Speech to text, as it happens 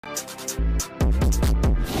And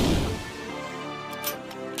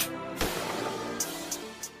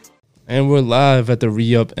we're live at the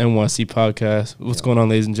Re-Up NYC podcast. What's going on,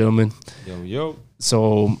 ladies and gentlemen? Yo.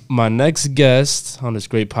 So my next guest on this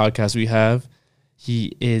great podcast we have,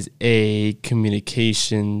 he is a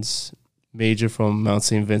communications major from Mount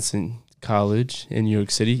St. Vincent College in New York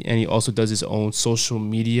City. And he also does his own social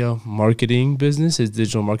media marketing business, his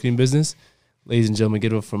digital marketing business. Ladies and gentlemen,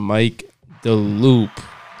 get it up for Mike The Loop.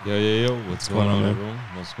 Yo. What's going on, everyone?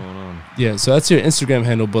 What's going on? Yeah, so that's your Instagram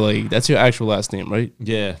handle, but like that's your actual last name, right?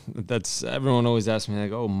 Yeah, that's everyone always asks me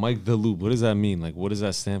like, "Oh, Mike The Loop. What does that mean? Like, what does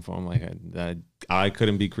that stand for?" I'm like, I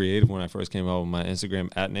couldn't be creative when I first came out with my Instagram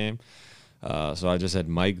 @name, so I just said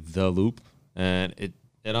Mike The Loop, and it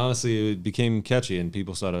honestly it became catchy, and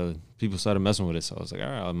people started messing with it. So I was like, all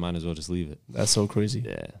right, I might as well just leave it. That's so crazy.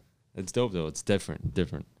 Yeah, it's dope though. It's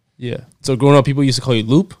different. Yeah. So growing up, people used to call you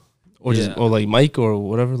Loop, or Yeah. just or like Mike or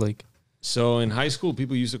whatever. Like, So in high school,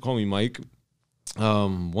 people used to call me Mike.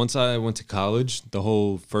 Once I went to college, the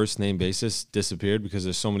whole first name basis disappeared because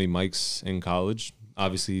there's so many Mikes in college.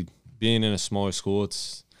 Obviously, being in a smaller school,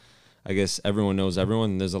 I guess everyone knows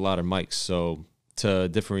everyone. And there's a lot of Mikes. So to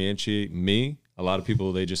differentiate me, a lot of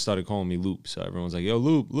people, they just started calling me Loop. So everyone's like, yo,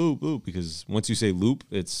 Loop. Because once you say Loop,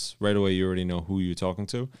 it's right away you already know who you're talking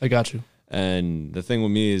to. I got you. And the thing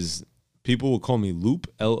with me is people will call me Loop,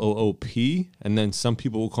 L-O-O-P, and then some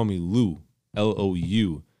people will call me Lou,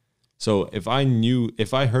 L-O-U. So if I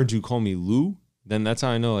heard you call me Lou, then that's how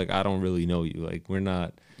I know, like, I don't really know you. Like, we're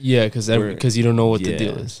not. Yeah, because you don't know what the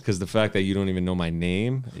deal is. Because the fact that you don't even know my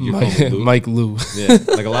name, you call me Lou. Mike Lou. Yeah,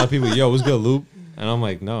 like a lot of people, yo, what's good, Loop? And I'm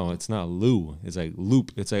like, no, it's not Lou. It's like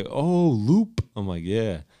Loop. It's like, oh, Loop. I'm like,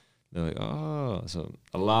 yeah. They're like, oh. So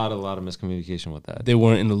a lot of miscommunication with that. They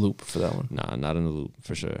weren't in the loop for that one. Nah, not in the loop,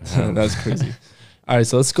 for sure. That's crazy. All right,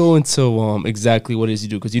 so let's go into exactly what it is you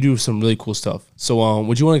do, because you do some really cool stuff. So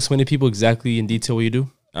would you want to explain to people exactly in detail what you do?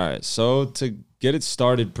 All right, so to get it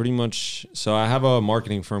started, pretty much, so I have a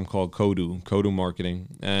marketing firm called Kodu Marketing,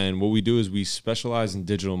 and what we do is we specialize in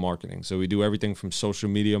digital marketing. So we do everything from social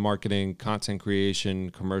media marketing, content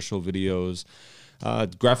creation, commercial videos,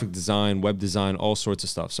 graphic design, web design, all sorts of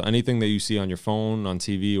stuff. So anything that you see on your phone, on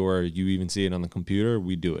TV, or you even see it on the computer,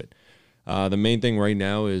 we do it. The main thing right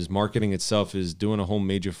now is marketing itself is doing a whole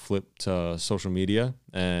major flip to social media,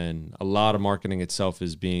 and a lot of marketing itself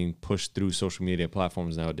is being pushed through social media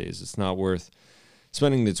platforms nowadays. It's not worth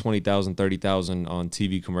spending the $20,000, $30,000 on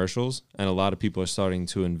TV commercials, and a lot of people are starting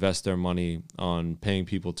to invest their money on paying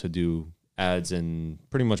people to do ads and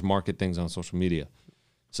pretty much market things on social media.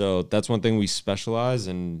 So that's one thing we specialize,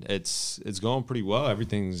 and it's going pretty well.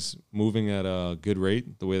 Everything's moving at a good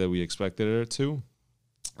rate, the way that we expected it to.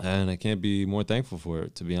 And I can't be more thankful for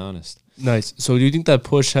it, to be honest. Nice. So do you think that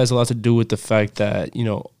push has a lot to do with the fact that,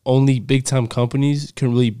 only big-time companies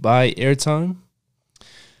can really buy airtime?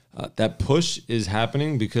 That push is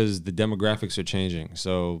happening because the demographics are changing.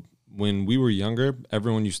 So when we were younger,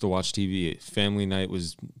 everyone used to watch TV. Family night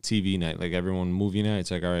was TV night. Like everyone, movie night,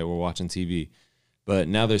 it's like, all right, we're watching TV. But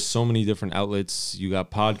now there's so many different outlets. You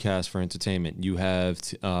got podcasts for entertainment. You have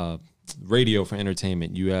radio for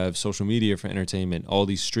entertainment. You have social media for entertainment. All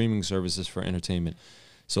these streaming services for entertainment.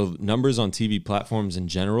 So numbers on TV platforms in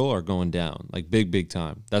general are going down, like big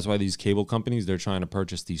time. That's why these cable companies, they're trying to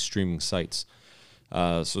purchase these streaming sites.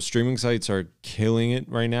 So streaming sites are killing it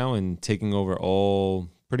right now and taking over all,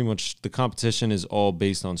 pretty much the competition is all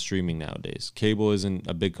based on streaming nowadays. Cable isn't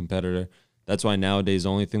a big competitor. That's why nowadays the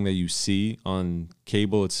only thing that you see on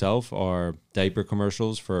cable itself are diaper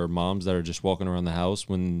commercials for moms that are just walking around the house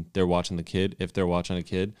when they're watching the kid, if they're watching a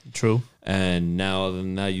kid. True. And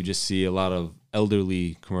now you just see a lot of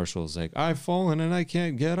elderly commercials like, I've fallen and I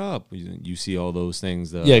can't get up. You see all those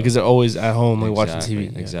things. Yeah, because they're always at home like watching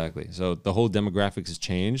TV. Exactly. So the whole demographics has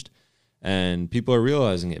changed. And people are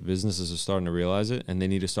realizing it. Businesses are starting to realize it, and they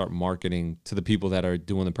need to start marketing to the people that are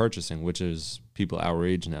doing the purchasing, which is people our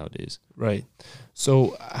age nowadays. Right.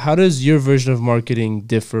 So how does your version of marketing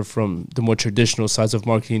differ from the more traditional sides of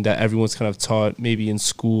marketing that everyone's kind of taught maybe in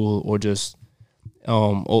school or just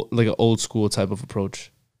like an old school type of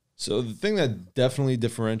approach? So the thing that definitely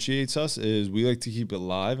differentiates us is we like to keep it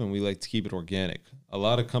live and we like to keep it organic. A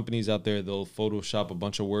lot of companies out there, they'll Photoshop a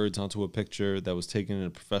bunch of words onto a picture that was taken in a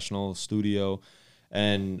professional studio.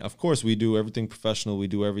 And of course, we do everything professional. We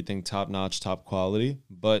do everything top-notch, top quality.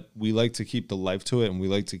 But we like to keep the life to it and we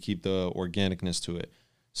like to keep the organicness to it.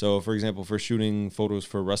 So, for example, for shooting photos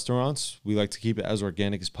for restaurants, we like to keep it as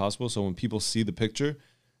organic as possible. So when people see the picture,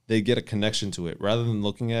 they get a connection to it rather than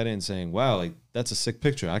looking at it and saying, wow, like that's a sick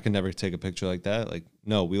picture. I can never take a picture like that. Like,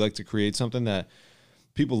 no, we like to create something that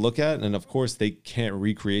people look at, and of course they can't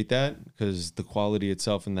recreate that because the quality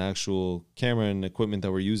itself and the actual camera and equipment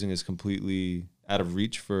that we're using is completely out of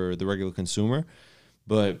reach for the regular consumer.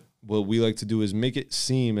 But what we like to do is make it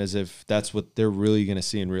seem as if that's what they're really going to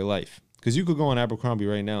see in real life. Because you could go on Abercrombie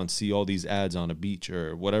right now and see all these ads on a beach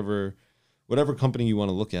or whatever company you want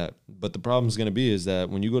to look at. But the problem is going to be is that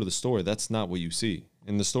when you go to the store, that's not what you see.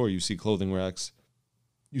 In the store, you see clothing racks.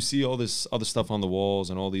 You see all this other stuff on the walls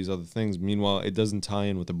and all these other things. Meanwhile, it doesn't tie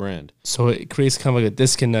in with the brand. So it creates kind of like a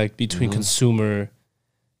disconnect between consumer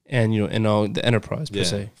and, and all the enterprise per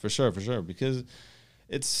se. For sure. Because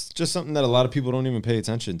it's just something that a lot of people don't even pay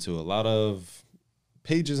attention to. A lot of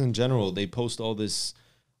pages in general, they post all this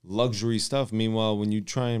luxury stuff. Meanwhile, when you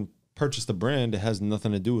try and purchase the brand, it has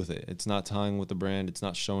nothing to do with it. It's not tying with the brand. It's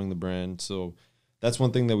not showing the brand. So that's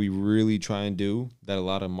one thing that we really try and do that a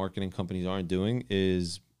lot of marketing companies aren't doing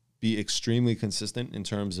is be extremely consistent in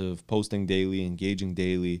terms of posting daily, engaging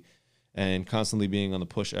daily, and constantly being on the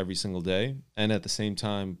push every single day. And at the same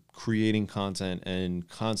time, creating content and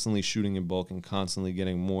constantly shooting in bulk and constantly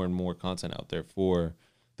getting more and more content out there for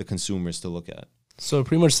the consumers to look at. So it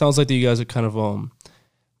pretty much sounds like that you guys are kind of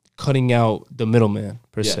cutting out the middleman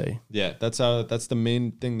per se. Yeah, that's the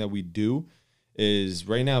main thing that we do. Is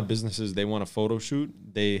right now businesses, they want a photo shoot,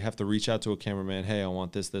 they have to reach out to a cameraman. Hey, I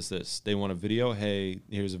want this. They want a video. Hey,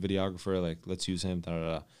 here's a videographer. Like, let's use him. Da, da,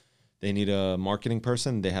 da. They need a marketing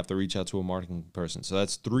person. They have to reach out to a marketing person. So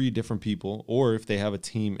that's 3 different people. Or if they have a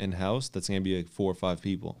team in-house, that's going to be like 4 or 5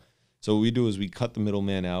 people. So what we do is we cut the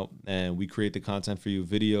middleman out and we create the content for you,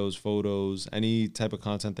 videos, photos, any type of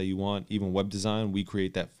content that you want, even web design, we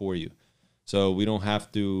create that for you. So we don't have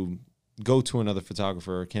to go to another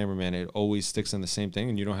photographer or cameraman. It always sticks in the same thing,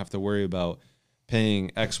 and you don't have to worry about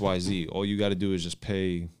paying XYZ. All you got to do is just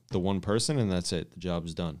pay the one person, and that's it. The job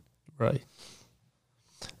is done. Right.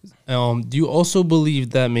 Do you also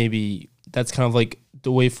believe that maybe that's kind of like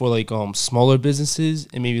the way for like smaller businesses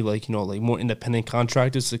and maybe like like more independent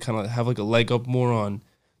contractors to kind of have like a leg up more on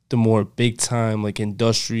the more big time like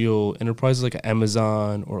industrial enterprises like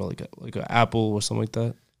Amazon or like a Apple or something like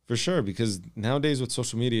that? For sure, because nowadays with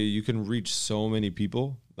social media, you can reach so many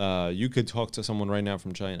people. You could talk to someone right now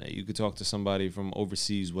from China. You could talk to somebody from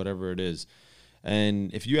overseas, whatever it is.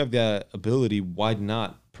 And if you have that ability, why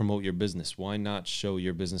not promote your business? Why not show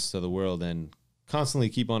your business to the world and constantly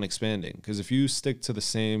keep on expanding? Because if you stick to the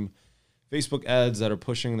same Facebook ads that are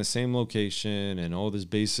pushing the same location and all this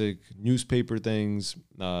basic newspaper things,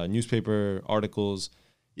 newspaper articles,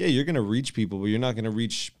 yeah, you're going to reach people, but you're not going to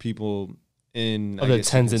reach people in other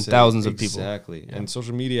tens and thousands of people. Exactly. Yeah. And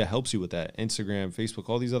social media helps you with that. Instagram, Facebook,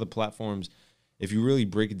 all these other platforms. If you really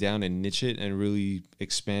break it down and niche it and really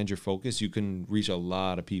expand your focus, you can reach a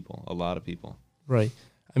lot of people. Right.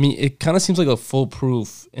 I mean, it kind of seems like a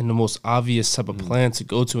foolproof and the most obvious type of plan to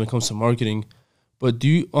go to when it comes to marketing. But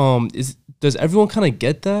does everyone kind of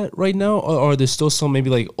get that right now, or are there still some maybe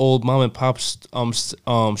like old mom and pop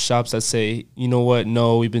shops that say, you know what,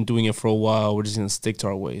 no, we've been doing it for a while, we're just gonna stick to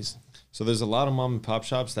our ways? So there's a lot of mom and pop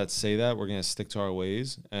shops that say that we're going to stick to our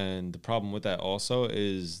ways. And the problem with that also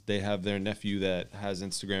is they have their nephew that has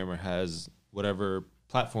Instagram or has whatever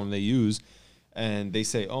platform they use. And they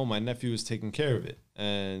say, oh, my nephew is taking care of it.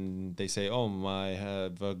 And they say, oh, I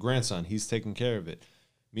have a grandson. He's taking care of it.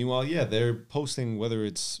 Meanwhile, yeah, they're posting whether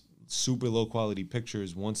it's super low quality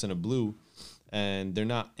pictures once in a blue. And they're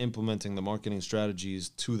not implementing the marketing strategies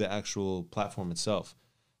to the actual platform itself.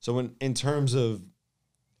 So in terms of,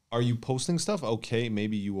 are you posting stuff? Okay,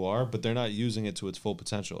 maybe you are, but they're not using it to its full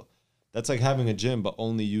potential. That's like having a gym, but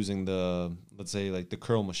only using the, let's say, like the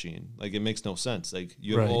curl machine. Like, it makes no sense. Like,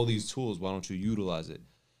 you have all these tools. Why don't you utilize it?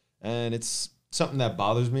 And it's something that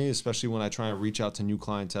bothers me, especially when I try and reach out to new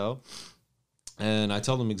clientele. And I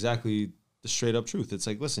tell them exactly the straight up truth. It's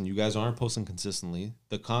like, listen, you guys aren't posting consistently.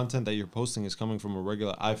 The content that you're posting is coming from a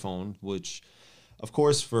regular iPhone, which, of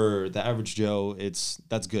course, for the average Joe,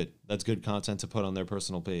 that's good. That's good content to put on their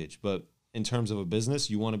personal page. But in terms of a business,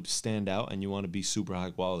 you want to stand out and you want to be super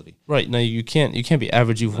high quality. Right. Now you can't be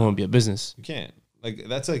average if you want to be a business. You can't. Like,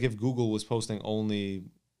 that's like if Google was posting only,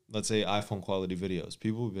 let's say, iPhone quality videos.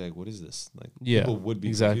 People would be like, what is this? Like, people would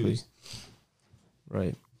be confused.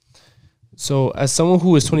 Right. So as someone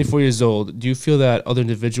who is 24 years old, do you feel that other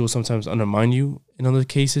individuals sometimes undermine you in other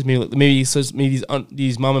cases? Maybe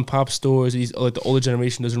these mom and pop stores, like the older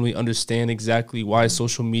generation doesn't really understand exactly why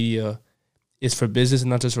social media is for business and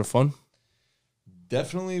not just for fun?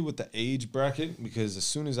 Definitely with the age bracket, because as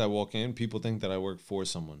soon as I walk in, people think that I work for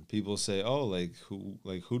someone. People say, "Oh,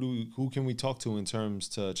 who can we talk to in terms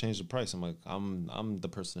to change the price?" I'm like, I'm the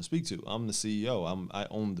person to speak to. I'm the CEO. I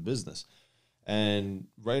own the business. And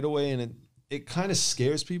right away, and it kind of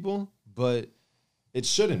scares people, but it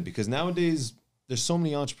shouldn't, because nowadays there's so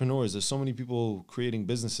many entrepreneurs, there's so many people creating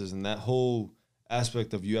businesses, and that whole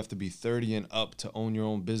aspect of you have to be 30 and up to own your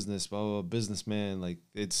own business, blah, blah, blah, businessman, like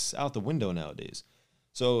it's out the window nowadays.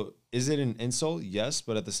 So is it an insult? Yes,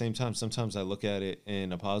 but at the same time, sometimes I look at it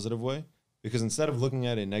in a positive way, because instead of looking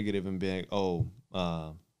at it negative and being,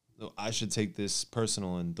 I should take this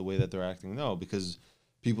personal in the way that they're acting, no, because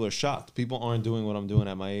people are shocked. People aren't doing what I'm doing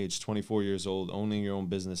at my age, 24 years old, owning your own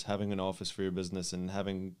business, having an office for your business, and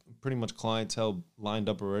having pretty much clientele lined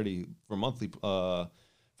up already for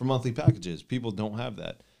monthly packages. People don't have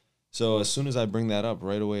that. So as soon as I bring that up,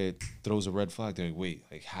 right away it throws a red flag. They're like, wait,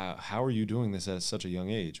 like how are you doing this at such a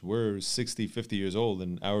young age? We're 60, 50 years old,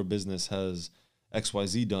 and our business has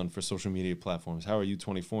XYZ done for social media platforms. How are you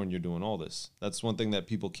 24 and you're doing all this? That's one thing that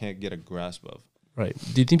people can't get a grasp of. Right.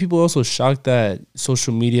 Do you think people are also shocked that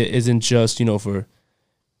social media isn't just,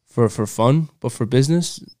 for fun, but for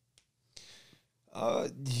business?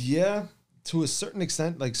 Yeah, to a certain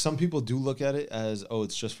extent. Like, some people do look at it as, oh,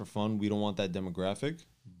 it's just for fun. We don't want that demographic.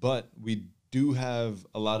 But we do have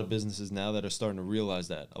a lot of businesses now that are starting to realize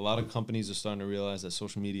that. A lot of companies are starting to realize that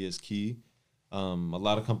social media is key. A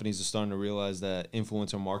lot of companies are starting to realize that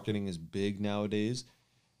influencer marketing is big nowadays.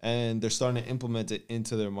 And they're starting to implement it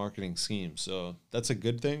into their marketing scheme. So that's a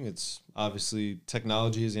good thing. It's obviously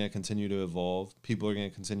technology is going to continue to evolve. People are going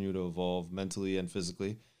to continue to evolve mentally and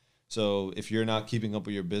physically. So if you're not keeping up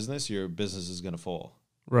with your business is going to fall.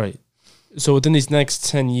 Right. So within these next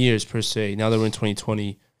 10 years, per se, now that we're in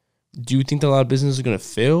 2020, do you think that a lot of businesses are going to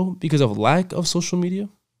fail because of lack of social media?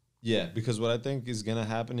 Yeah, because what I think is going to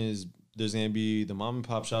happen is there's going to be the mom and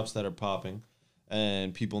pop shops that are popping,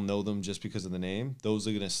 and people know them just because of the name. Those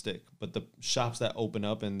are going to stick. But the shops that open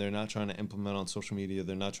up and they're not trying to implement on social media,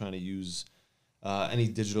 they're not trying to use any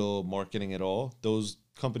digital marketing at all, those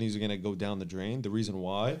companies are going to go down the drain. The reason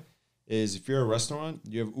why is if you're a restaurant,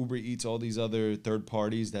 you have Uber Eats, all these other third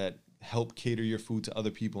parties that help cater your food to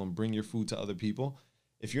other people and bring your food to other people.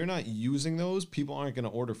 If you're not using those, people aren't going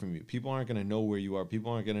to order from you. People aren't going to know where you are.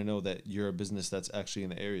 People aren't going to know that you're a business that's actually in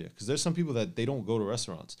the area. Because there's some people that they don't go to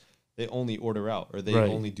restaurants. They only order out, or they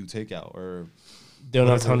only do takeout, or they don't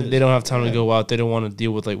have time. They don't have time to go out. They don't want to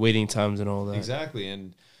deal with like waiting times and all that. Exactly,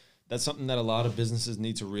 and that's something that a lot of businesses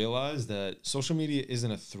need to realize, that social media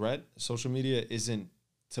isn't a threat. Social media isn't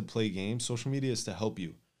to play games. Social media is to help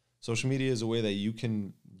you. Social media is a way that you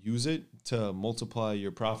can use it to multiply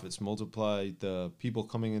your profits, multiply the people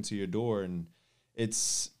coming into your door, and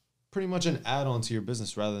it's pretty much an add-on to your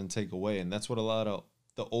business rather than take away. And that's what a lot of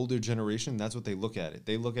the older generation, that's what they look at it.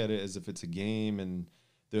 They look at it as if it's a game, and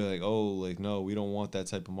they're like, oh, like, no, we don't want that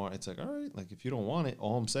type of market. It's like, all right, like, if you don't want it,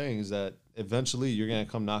 all I'm saying is that eventually you're going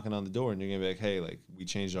to come knocking on the door and you're going to be like, hey, like, we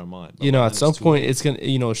changed our mind. But at some point it's going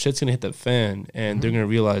to, shit's going to hit the fan, and they're going to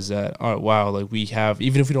realize that, all right, wow, like, we have,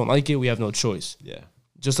 even if we don't like it, we have no choice. Yeah.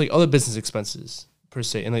 Just like other business expenses per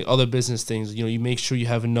se, and like other business things, you make sure you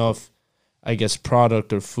have enough, I guess,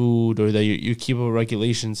 product or food, or that you keep up with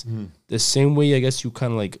regulations. The same way, I guess, you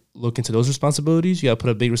kind of like look into those responsibilities. You got to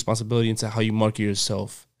put a big responsibility into how you market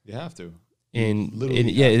yourself. You have to.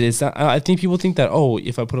 It's not. I think people think that, oh,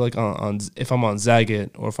 if I put it like on if I'm on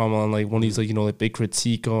Zagat, or if I'm on like one of these like big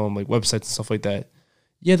critique like websites and stuff like that,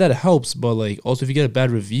 yeah, that helps. But like also, if you get a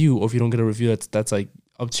bad review, or if you don't get a review that's like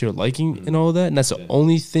up to your liking and all that, and that's the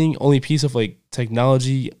only piece of like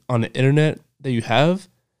technology on the internet that you have,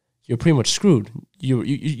 you're pretty much screwed.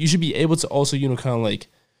 You should be able to also kind of like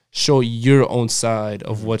show your own side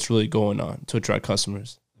of what's really going on to attract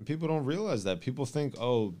customers. And people don't realize that. People think,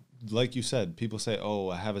 oh, like you said, people say, oh,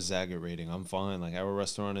 I have a Zagat rating, I'm fine. Like, our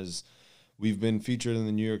restaurant we've been featured in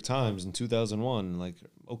the New York Times in 2001. Like,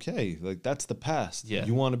 okay, like, that's the past. Yeah.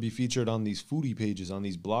 You want to be featured on these foodie pages, on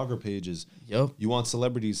these blogger pages. Yep. You want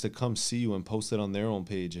celebrities to come see you and post it on their own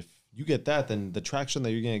page. If you get that, then the traction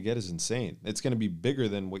that you're going to get is insane. It's going to be bigger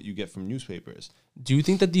than what you get from newspapers. Do you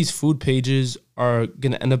think that these food pages are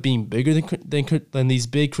going to end up being bigger than these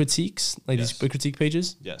big critiques, like these big critique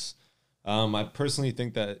pages? Yes. I personally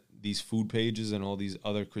think that these food pages and all these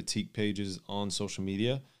other critique pages on social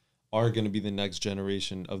media are going to be the next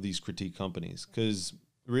generation of these critique companies. Because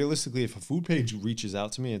realistically, if a food page reaches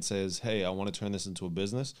out to me and says, hey, I want to turn this into a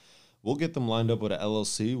business, we'll get them lined up with an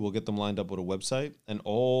LLC. We'll get them lined up with a website, and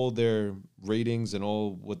all their ratings and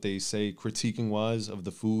all what they say critiquing-wise of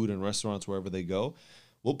the food and restaurants wherever they go,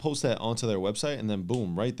 we'll post that onto their website, and then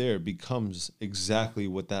boom, right there becomes exactly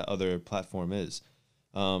what that other platform is.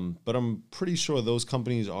 But I'm pretty sure those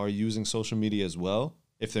companies are using social media as well.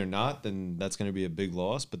 If they're not, then that's going to be a big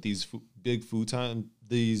loss. But these big food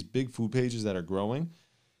pages that are growing,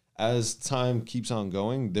 as time keeps on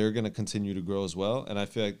going, they're going to continue to grow as well. And I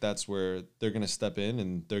feel like that's where they're going to step in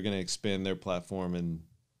and they're going to expand their platform and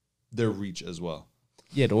their reach as well.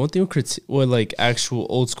 Yeah, the one thing with like actual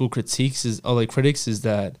old school critiques is, or like critics, is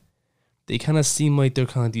that they kind of seem like they're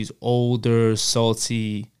kind of these older,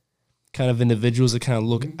 salty kind of individuals that kind of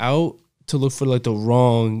look out to look for like the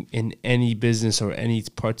wrong in any business or any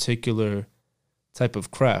particular type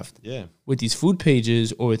of craft. Yeah. With these food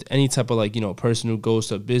pages or with any type of like, you know, person who goes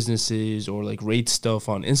to businesses or like rates stuff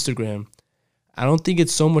on Instagram, I don't think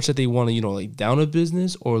it's so much that they want to, you know, like down a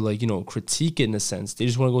business or like, you know, critique it in a sense. They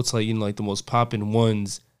just want to go to like, you know, like the most popping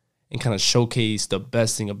ones and kind of showcase the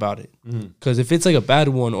best thing about it. Because if it's like a bad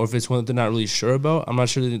one or if it's one that they're not really sure about, I'm not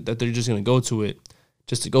sure that they're just going to go to it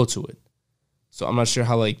just to go to it. So I'm not sure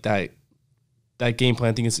how like that game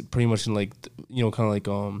plan, I think, is pretty much in like, you know, kind of like,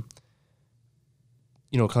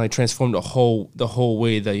 you know, kind of like transform the whole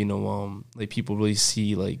way that, you know, like people really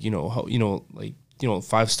see like, you know, how, you know, like, you know,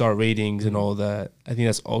 5-star ratings and all that. I think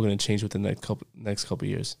that's all going to change within the next couple of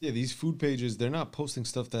years. Yeah, these food pages, they're not posting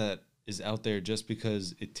stuff that is out there just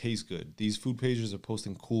because it tastes good. These food pages are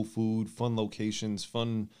posting cool food, fun locations,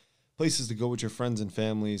 fun places to go with your friends and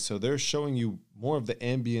family. So they're showing you more of the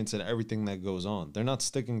ambience and everything that goes on. They're not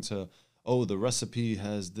sticking to, oh, the recipe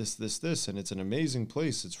has this, and it's an amazing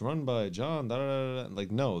place. It's run by John, da, da, da, da.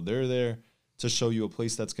 Like, no, they're there to show you a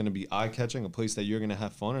place that's going to be eye-catching, a place that you're going to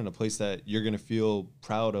have fun, and a place that you're going to feel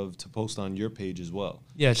proud of to post on your page as well.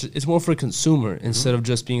 Yeah, it's more for a consumer instead of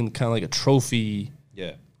just being kind of like a trophy.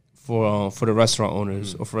 Yeah. For the restaurant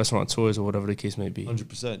owners or for restaurateurs or whatever the case may be.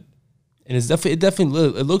 100%. And it's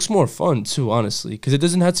definitely it looks more fun too, honestly, because it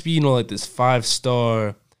doesn't have to be, you know, like this 5-star,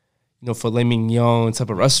 you know, filet mignon type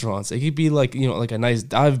of restaurants. It could be like, you know, like a nice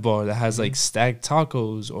dive bar that has like stacked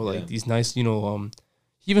tacos or like these nice, you know,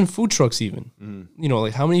 even food trucks even. You know,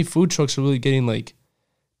 like how many food trucks are really getting like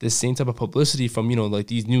this same type of publicity from, you know, like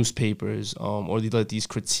these newspapers or like these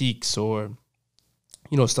critiques or,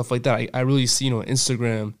 you know, stuff like that. I really see, you know,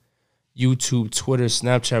 Instagram, YouTube, Twitter,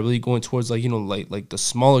 Snapchat really going towards like, you know, like the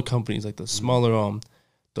smaller companies, like the smaller,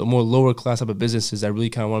 the more lower class type of businesses that really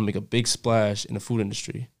kind of want to make a big splash in the food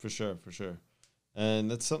industry. For sure.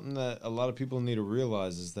 And that's something that a lot of people need to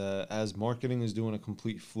realize is that as marketing is doing a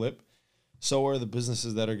complete flip, so are the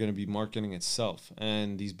businesses that are going to be marketing itself.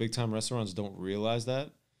 And these big time restaurants don't realize that.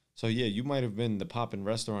 So yeah, you might have been the poppin'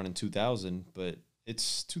 restaurant in 2000, but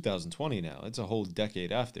it's 2020 now. It's a whole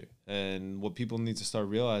decade after. And what people need to start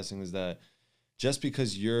realizing is that just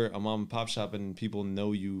because you're a mom and pop shop and people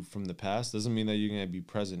know you from the past doesn't mean that you're going to be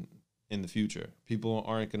present in the future. People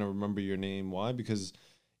aren't going to remember your name. Why? Because,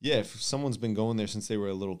 yeah, if someone's been going there since they were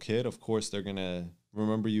a little kid, of course they're going to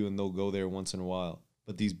remember you and they'll go there once in a while.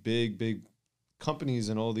 But these big companies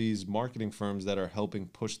and all these marketing firms that are helping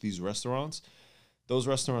push these restaurants, those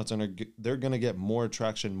restaurants they're going to get more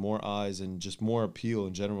attraction, more eyes, and just more appeal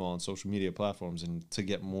in general on social media platforms and to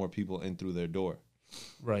get more people in through their door.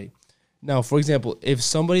 Right. Now, for example, if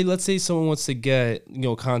somebody, let's say someone wants to get, you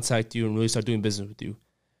know, contact you and really start doing business with you,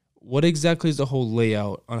 what exactly is the whole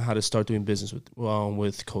layout on how to start doing business with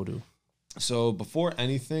Kodu? So before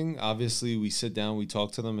anything, obviously we sit down, we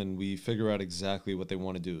talk to them, and we figure out exactly what they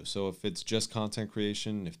want to do. So if it's just content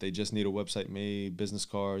creation, if they just need a website made, business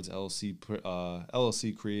cards,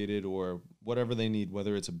 LLC created, or whatever they need,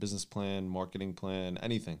 whether it's a business plan, marketing plan,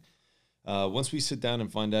 anything. Once we sit down and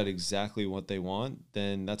find out exactly what they want,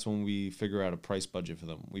 then that's when we figure out a price budget for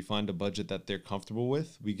them. We find a budget that they're comfortable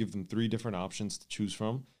with. We give them 3 different options to choose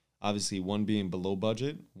from. Obviously, one being below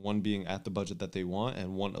budget, one being at the budget that they want,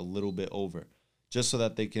 and one a little bit over, just so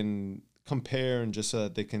that they can compare and just so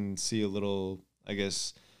that they can see a little, I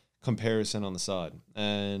guess, comparison on the side.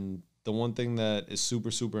 And the one thing that is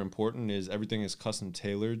super, super important is everything is custom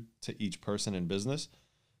tailored to each person in business.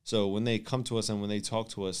 So when they come to us and when they talk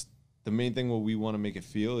to us, the main thing what we want to make it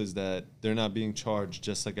feel is that they're not being charged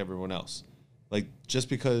just like everyone else. Like, just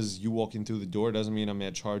because you walk in through the door doesn't mean I'm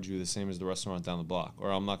going to charge you the same as the restaurant down the block, or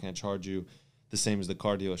I'm not going to charge you the same as the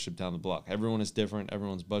car dealership down the block. Everyone is different.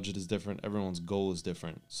 Everyone's budget is different. Everyone's goal is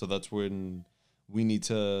different. So that's when we need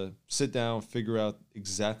to sit down, figure out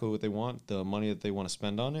exactly what they want, the money that they want to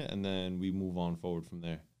spend on it, and then we move on forward from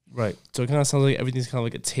there. Right. So it kind of sounds like everything's kind of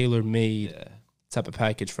like a tailor-made type of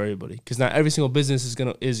package for everybody, because not every single business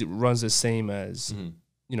runs the same as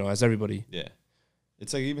you know, as everybody. Yeah.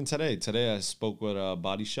 It's like even today. Today I spoke with a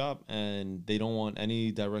body shop, and they don't want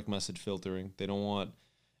any direct message filtering. They don't want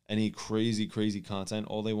any crazy content.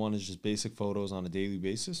 All they want is just basic photos on a daily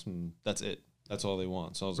basis, and that's it. That's all they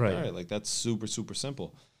want. So I was like, all right, like that's super, super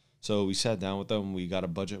simple. So we sat down with them, we got a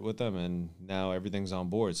budget with them, and now everything's on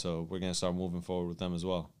board. So we're going to start moving forward with them as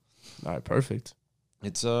well. All right, perfect.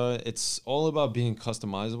 It's all about being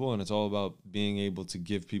customizable, and it's all about being able to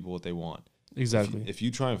give people what they want. Exactly. If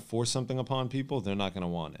you try and force something upon people, they're not going to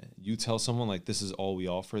want it. You tell someone like, this is all we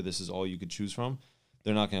offer, this is all you could choose from,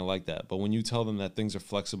 they're not going to like that. But when you tell them that things are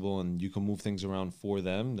flexible and you can move things around for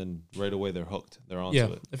them, then right away they're hooked. They're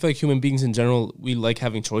onto it. I feel like human beings in general, we like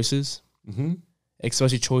having choices, Mm-hmm.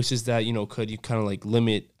 especially choices that, you know, could you kind of like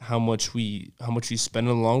limit how much we spend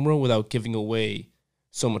in the long run without giving away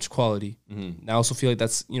so much quality. Mm-hmm. And I also feel like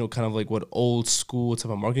that's, you know, kind of like what old school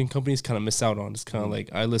type of marketing companies kind of miss out on. It's kind of like,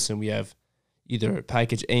 I listen, we have either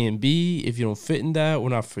package A and B. If you don't fit in that, we're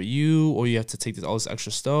not for you, or you have to take all this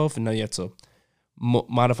extra stuff, and now you have to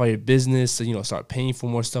modify your business to, you know, start paying for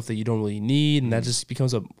more stuff that you don't really need, and that just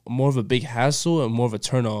becomes a more of a big hassle and more of a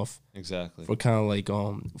turnoff. Exactly. For kind of like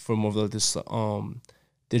for more of like this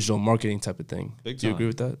digital marketing type of thing. Big time. Do you agree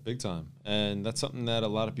with that? Big time. And that's something that a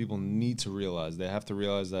lot of people need to realize. They have to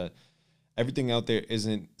realize that everything out there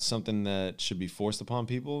isn't something that should be forced upon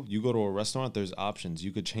people. You go to a restaurant, there's options.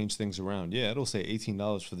 You could change things around. Yeah, it'll say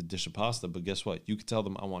 $18 for the dish of pasta, but guess what? You could tell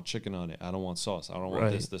them, I want chicken on it. I don't want sauce. I don't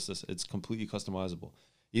want this. It's completely customizable.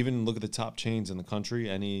 Even look at the top chains in the country,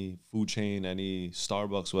 any food chain, any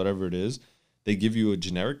Starbucks, whatever it is. They give you a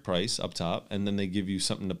generic price up top, and then they give you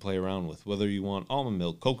something to play around with. Whether you want almond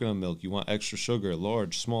milk, coconut milk, you want extra sugar,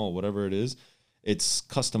 large, small, whatever it is, it's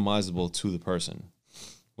customizable to the person.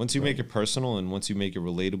 Once you make it personal and once you make it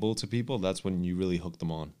relatable to people, that's when you really hook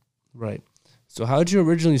them on. Right. So how did you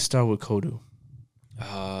originally start with Kodu?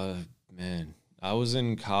 Man, I was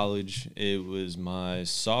in college. It was my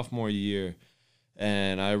sophomore year,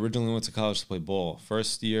 and I originally went to college to play ball.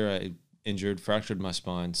 First year, I fractured my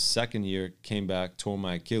spine. Second year, came back, tore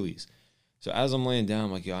my Achilles. So as I'm laying down,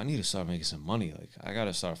 I'm like, yo, I need to start making some money. Like, I got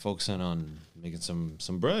to start focusing on making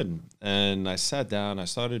some bread. And I sat down. I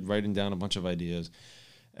started writing down a bunch of ideas.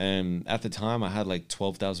 And at the time, I had like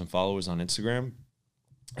 12,000 followers on Instagram.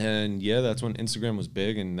 And yeah, that's when Instagram was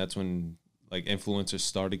big, and that's when like influencers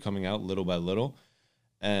started coming out little by little.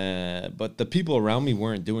 But the people around me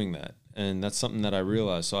weren't doing that. And that's something that I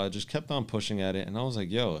realized. So I just kept on pushing at it. And I was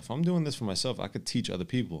like, yo, if I'm doing this for myself, I could teach other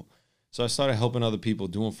people. So I started helping other people,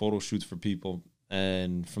 doing photo shoots for people.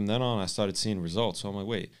 And from then on, I started seeing results. So I'm like,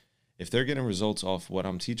 wait, if they're getting results off what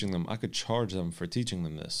I'm teaching them, I could charge them for teaching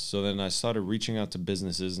them this. So then I started reaching out to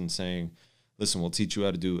businesses and saying, listen, we'll teach you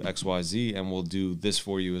how to do X, Y, Z, and we'll do this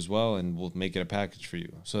for you as well, and we'll make it a package for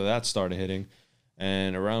you. So that started hitting.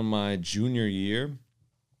 And around my junior year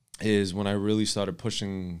is when I really started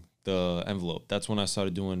pushing the envelope. That's when I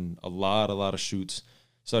started doing a lot of shoots,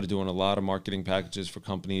 started doing a lot of marketing packages for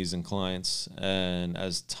companies and clients. And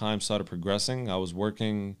as time started progressing, I was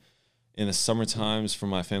working in the summer times for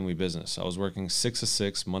my family business. I was working 6 to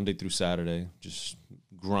 6, Monday through Saturday, just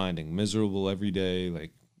grinding, miserable every day,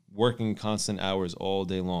 like working constant hours all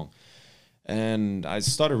day long. And I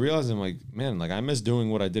started realizing, like, man, like I miss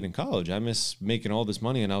doing what I did in college. I miss making all this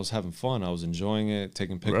money, and I was having fun. I was enjoying it,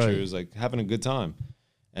 taking pictures, like having a good time.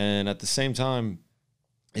 And at the same time,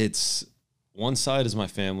 it's one side is my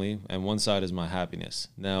family and one side is my happiness.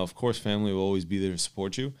 Now, of course, family will always be there to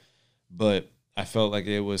support you, but I felt like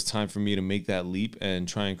it was time for me to make that leap and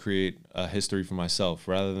try and create a history for myself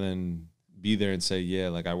rather than be there and say, yeah,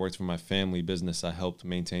 like I worked for my family business. I helped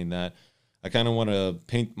maintain that. I kind of want to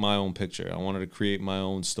paint my own picture. I wanted to create my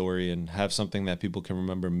own story and have something that people can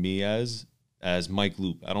remember me as Mike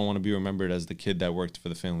Loop. I don't want to be remembered as the kid that worked for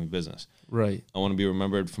the family business. Right. I want to be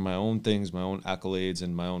remembered for my own things, my own accolades,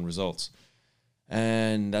 and my own results.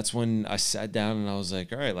 And that's when I sat down and I was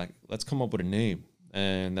like, all right, like let's come up with a name.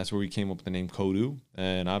 And that's where we came up with the name Kodu.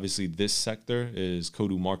 And obviously this sector is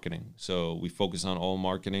Kodu Marketing. So we focus on all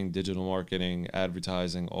marketing, digital marketing,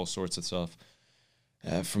 advertising, all sorts of stuff.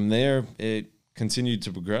 From there, it continued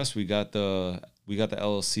to progress. We got the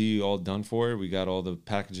LLC all done for it. We got all the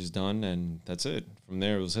packages done, and that's it. From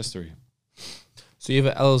there, it was history. So you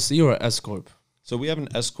have an LLC or an S corp? So we have an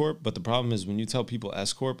S corp, but the problem is when you tell people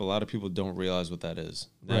S corp, a lot of people don't realize what that is.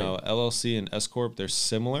 Now, right. LLC and S corp, they're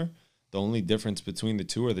similar. The only difference between the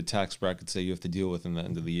two are the tax brackets that you have to deal with in the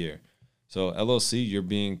end of the year. So LLC, you're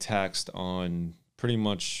being taxed on pretty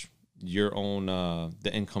much your own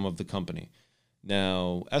the income of the company.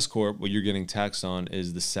 Now, S corp, what you're getting taxed on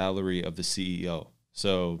is the salary of the CEO.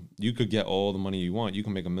 So you could get all the money you want. You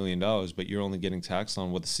can make $1 million, but you're only getting taxed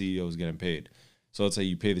on what the CEO is getting paid. So let's say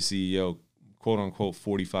you pay the CEO, quote unquote,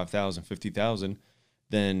 $45,000, $50,000,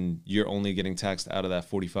 then you're only getting taxed out of that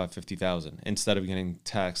 $45,000, $50,000 instead of getting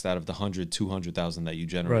taxed out of the $100,000, $200,000 that you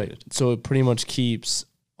generated. Right. So it pretty much keeps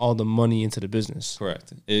all the money into the business.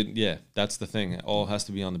 Correct. Yeah, that's the thing. It all has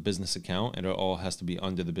to be on the business account, and it all has to be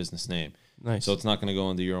under the business name. Nice. So it's not going to go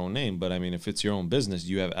under your own name, but I mean, if it's your own business,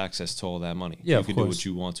 you have access to all that money. Yeah, you can do what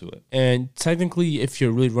you want to it. And technically, if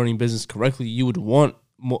you're really running business correctly, you would want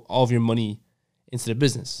all of your money into the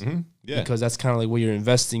business. Mm-hmm. Yeah. Because that's kind of like what you're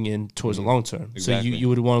investing in towards the long term. Exactly. So you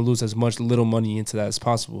would want to lose as much little money into that as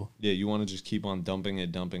possible. Yeah, you want to just keep on dumping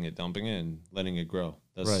it, and letting it grow.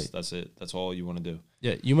 That's it. That's all you want to do.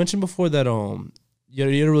 Yeah, you mentioned before that you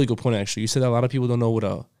had a really good point actually. You said that a lot of people don't know what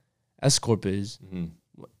a S corp is. Mm-hmm.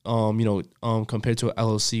 Compared to an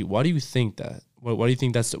LLC. Why do you think that? Why do you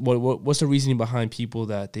think that's what's the reasoning behind people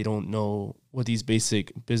that they don't know what these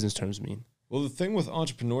basic business terms mean? Well, the thing with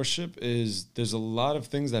entrepreneurship is there's a lot of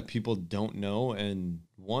things that people don't know. And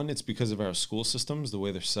one, it's because of our school systems, the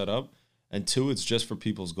way they're set up. And two, it's just for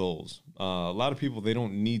people's goals. A lot of people, they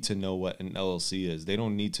don't need to know what an LLC is. They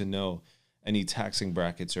don't need to know any taxing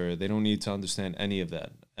brackets, or they don't need to understand any of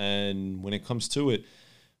that. And when it comes to it,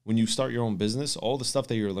 when you start your own business, all the stuff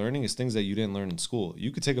that you're learning is things that you didn't learn in school.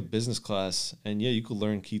 You could take a business class and you could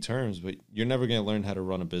learn key terms, but you're never going to learn how to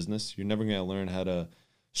run a business. You're never going to learn how to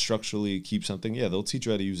structurally keep something. Yeah, they'll teach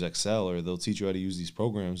you how to use Excel, or they'll teach you how to use these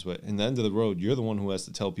programs, but in the end of the road, you're the one who has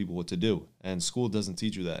to tell people what to do, and school doesn't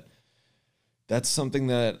teach you that. That's something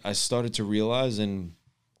that I started to realize, and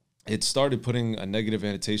it started putting a negative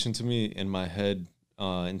annotation to me in my head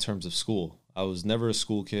in terms of school. I was never a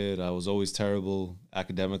school kid. I was always terrible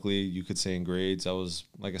academically, you could say, in grades. I was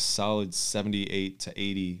like a solid 78 to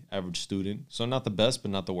 80 average student, so not the best,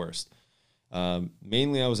 but not the worst.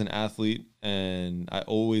 Mainly I was an athlete, and I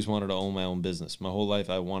always wanted to own my own business. My whole life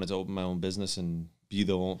I wanted to open my own business and be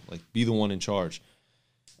the one in charge.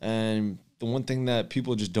 And the one thing that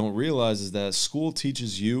people just don't realize is that school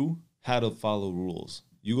teaches you how to follow rules.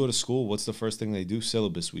 You go to school, what's the first thing they do?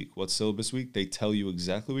 Syllabus week. What's syllabus week? They tell you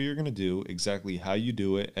exactly what you're going to do, exactly how you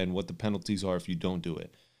do it, and what the penalties are if you don't do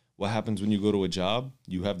it. What happens when you go to a job?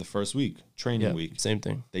 You have the first week, training week. Same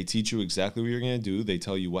thing. They teach you exactly what you're going to do. They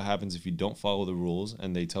tell you what happens if you don't follow the rules,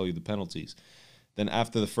 and they tell you the penalties. Then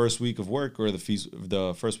after the first week of work, or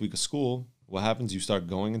the first week of school, what happens? You start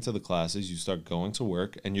going into the classes, you start going to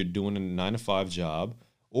work, and you're doing a 9-to-5 job,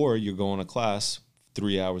 or you're going to class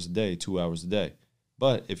 3 hours a day, 2 hours a day.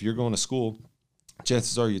 But if you're going to school,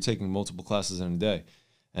 chances are you're taking multiple classes in a day.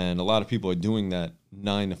 And a lot of people are doing that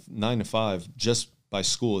 9 to 5 just by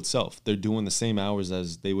school itself. They're doing the same hours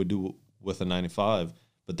as they would do with a 9 to 5,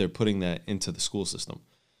 but they're putting that into the school system.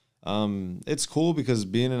 It's cool because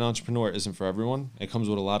being an entrepreneur isn't for everyone. It comes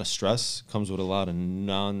with a lot of stress. It comes with a lot of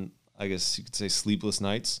I guess you could say, sleepless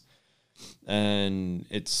nights. And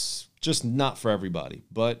it's just not for everybody.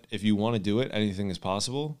 But if you want to do it, anything is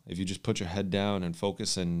possible. If you just put your head down and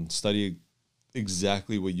focus and study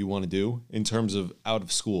exactly what you want to do in terms of out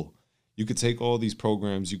of school. You could take all these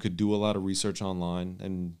programs. You could do a lot of research online.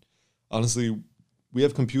 And honestly, we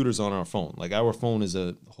have computers on our phone. Like, our phone is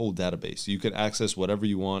a whole database. You could access whatever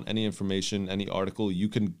you want, any information, any article. You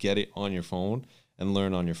can get it on your phone and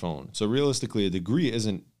learn on your phone. So realistically, a degree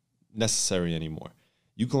isn't necessary anymore.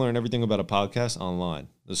 You can learn everything about a podcast online.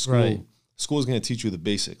 The school is going to teach you the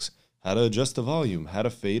basics: how to adjust the volume, how to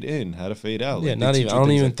fade in, how to fade out. Yeah, not even. I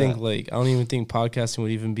don't even think podcasting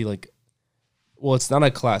would even be like. Well, it's not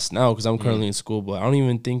a class now because I'm currently in school, but I don't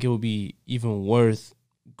even think it would be even worth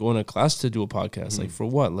going to class to do a podcast. Like, for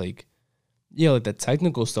what? Like, yeah, like the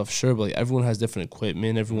technical stuff, sure, but like everyone has different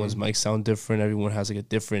equipment. Everyone's mics sound different. Everyone has like a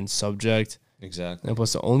different subject. Exactly. And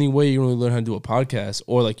plus, the only way you really learn how to do a podcast,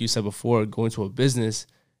 or like you said before, going to a business,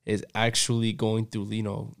 is actually going through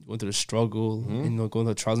the struggle and going through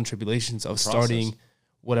the trials and tribulations of starting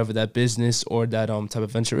whatever that business or that type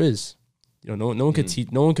of venture is. No one could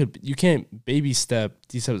teach. No one could. You can't baby step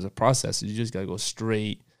these types of processes. You just gotta go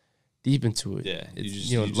straight deep into it.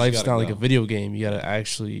 Yeah, life's not like a video game. You gotta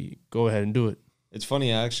actually go ahead and do it. It's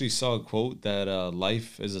funny. I actually saw a quote that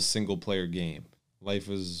life is a single player game.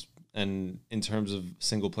 And in terms of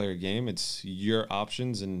single player game, it's your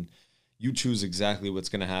options and you choose exactly what's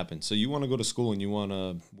going to happen. So you want to go to school and you want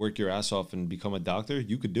to work your ass off and become a doctor,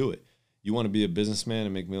 you could do it. You want to be a businessman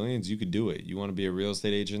and make millions, you could do it. You want to be a real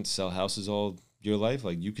estate agent, sell houses all your life,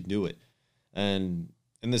 like, you could do it. And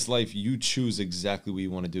in this life, you choose exactly what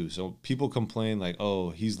you want to do. So people complain like,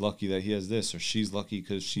 oh, he's lucky that he has this, or she's lucky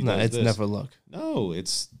because she does this. No, it's never luck. No,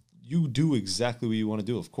 it's you do exactly what you want to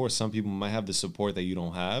do. Of course, some people might have the support that you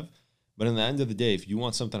don't have. But in the end of the day, if you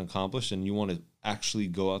want something accomplished and you want to actually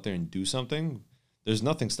go out there and do something, there's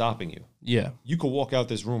nothing stopping you. Yeah. You could walk out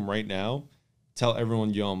this room right now, tell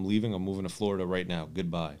everyone, yo, I'm leaving, I'm moving to Florida right now.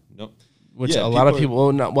 Goodbye. Nope. which Yeah, a lot of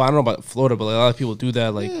people people, well, I don't know about Florida, but like a lot of people do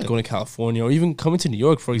that, like going to California or even coming to New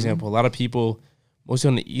York, for example. A lot of people, mostly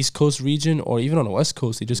on the East Coast region or even on the West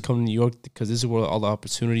Coast, they just come to New York because this is where all the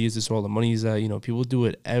opportunity is. This is where all the money is at. You know, people do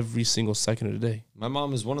it every single second of the day. My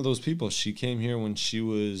mom is one of those people. She came here when she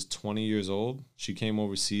was 20 years old. She came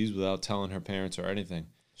overseas without telling her parents or anything.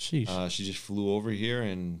 Sheesh. She just flew over here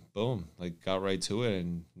and boom, like got right to it.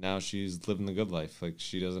 And now she's living the good life. Like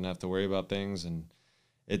she doesn't have to worry about things. And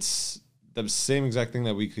it's the same exact thing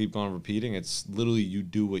that we keep on repeating. It's literally you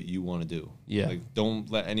do what you want to do. Yeah. Like don't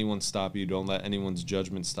let anyone stop you. Don't let anyone's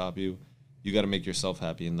judgment stop you. You got to make yourself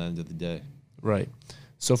happy in the end of the day. Right.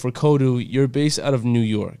 So for Kodu, you're based out of New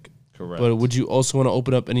York. Correct. But would you also want to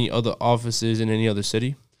open up any other offices in any other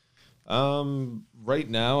city? Right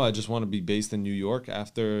now, I just want to be based in New York.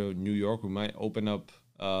 After New York, we might open up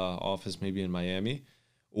office maybe in Miami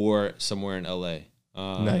or somewhere in LA.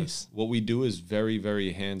 Nice. What we do is very,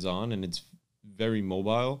 very hands-on, and it's very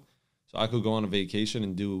mobile. So I could go on a vacation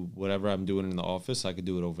and do whatever I'm doing in the office. I could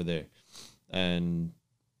do it over there. And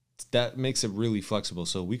that makes it really flexible.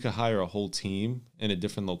 So we could hire a whole team in a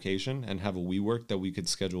different location and have a WeWork that we could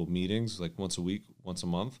schedule meetings like once a week, once a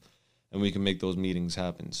month, and we can make those meetings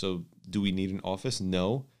happen. So do we need an office?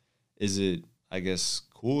 No. Is it, I guess,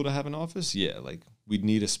 cool to have an office? Yeah, like we'd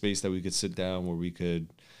need a space that we could sit down where we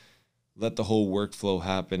could let the whole workflow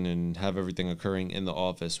happen and have everything occurring in the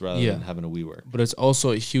office rather than having a WeWork. But it's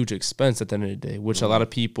also a huge expense at the end of the day, which a lot of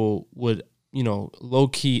people would, you know,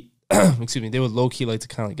 low-key, excuse me, they would low-key like to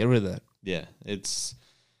kind of get rid of that.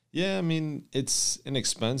 Yeah, I mean, it's an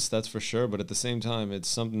expense, that's for sure. But at the same time, it's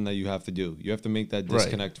something that you have to do. You have to make that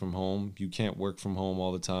disconnect from home. You can't work from home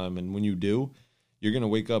all the time. And when you do, you're going to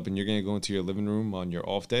wake up and you're going to go into your living room on your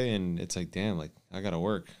off day. And it's like, damn, like I got to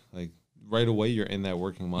work. Like right away, you're in that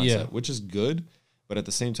working mindset, which is good. But at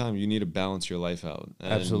the same time, you need to balance your life out.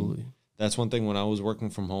 And absolutely. That's one thing when I was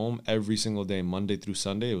working from home every single day, Monday through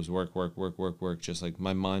Sunday, it was work. Just like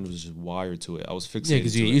my mind was just wired to it. I was fixated. Yeah,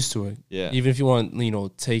 because you get used to it. Yeah. Even if you want, you know,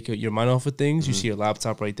 take your mind off of things, you see your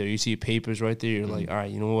laptop right there. You see your papers right there. You're like, all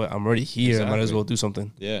right, you know what? I'm already here. Exactly. I might as well do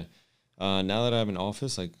something. Yeah. Now that I have an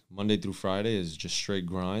office, like Monday through Friday is just straight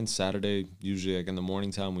grind. Saturday, usually like in the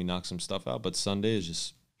morning time, we knock some stuff out. But Sunday is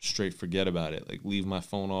just straight forget about it. Like leave my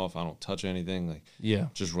phone off. I don't touch anything. Like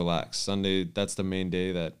just relax. Sunday, that's the main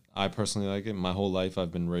day that I personally like it. My whole life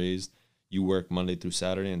I've been raised, you work Monday through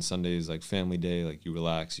Saturday, and Sunday is like family day. Like you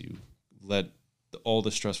relax, you let all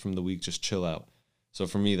the stress from the week just chill out. So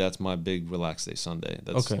for me, that's my big relax day, Sunday.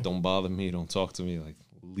 That's don't bother me, don't talk to me, like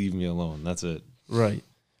leave me alone. That's it. Right.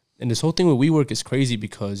 And this whole thing with WeWork is crazy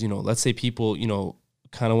because, you know, let's say people, you know,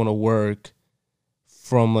 kind of want to work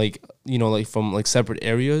from like, you know, like from like separate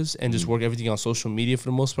areas and just work everything on social media for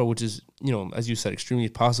the most part, which is, you know, as you said, extremely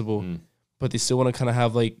possible. But they still want to kind of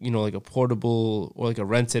have like, you know, like a portable or like a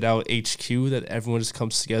rented out HQ that everyone just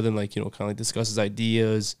comes together and like, you know, kind of like discusses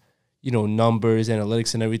ideas, you know, numbers,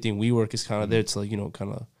 analytics and everything. WeWork is kind of there to like, you know,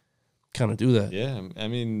 kind of do that. Yeah. I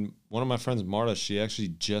mean, one of my friends, Marta, she actually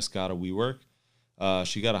just got a WeWork.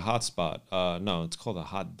 She got a hotspot. No, it's called a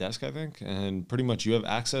hot desk, I think. And pretty much you have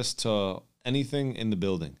access to anything in the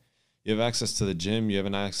building. You have access to the gym. You have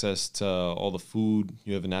an access to all the food.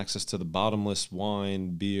 You have an access to the bottomless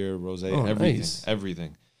wine, beer, rosé, everything, nice.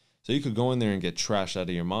 Everything. So you could go in there and get trash out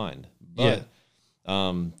of your mind. But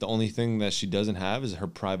the only thing that she doesn't have is her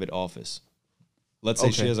private office. Let's say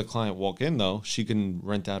she has a client walk in, though. She can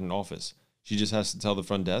rent out an office. She just has to tell the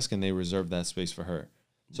front desk, and they reserve that space for her.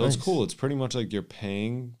 So it's cool. It's pretty much like you're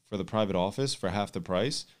paying for the private office for half the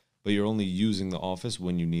price, but you're only using the office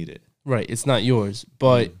when you need it. Right. It's not yours,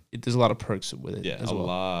 but there's a lot of perks with it. Yeah,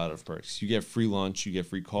 lot of perks. You get free lunch, you get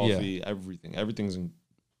free coffee, everything.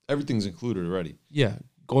 Everything's included already. Yeah.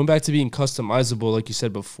 Going back to being customizable, like you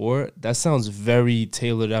said before, that sounds very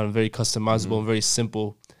tailored out and very customizable and very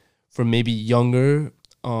simple for maybe younger,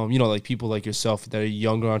 you know, like people like yourself that are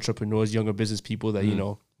younger entrepreneurs, younger business people that, you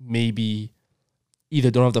know, maybe either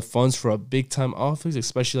don't have the funds for a big time office,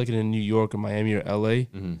 especially like in New York or Miami or LA,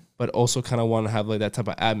 but also kind of want to have like that type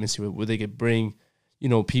of atmosphere where they could bring, you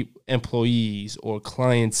know, employees or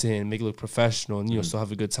clients in, make it look professional and, you know, still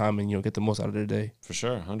have a good time and, you know, get the most out of their day. For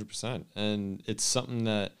sure. 100%. And it's something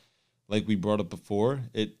that, like we brought up before,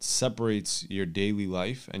 it separates your daily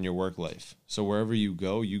life and your work life. So wherever you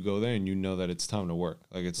go there and you know that it's time to work.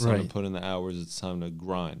 Like it's time to put in the hours. It's time to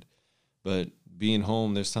grind. But being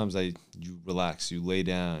home, there's times that you relax, you lay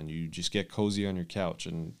down, you just get cozy on your couch,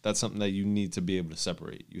 and that's something that you need to be able to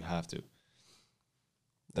separate. You have to.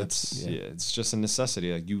 It's just a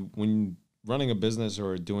necessity. Like when running a business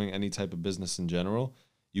or doing any type of business in general,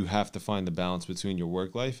 you have to find the balance between your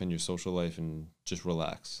work life and your social life and just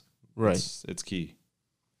relax. Right. It's key.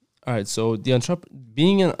 All right, so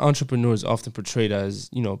being an entrepreneur is often portrayed as,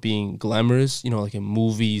 being glamorous. Like in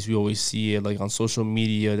movies, we always see it. Like on social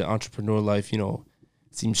media, the entrepreneur life,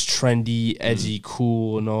 seems trendy, edgy,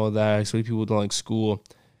 cool, and all that. So many people don't like school.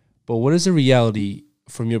 But what is the reality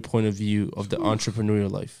from your point of view of the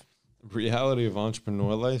entrepreneurial life? Reality of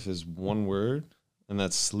entrepreneur life is one word, and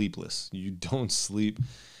that's sleepless. You don't sleep.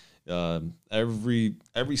 Every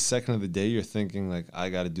second of the day, you're thinking like, I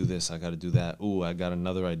got to do this, I got to do that. Ooh, I got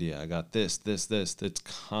another idea. I got this. It's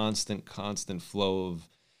constant flow of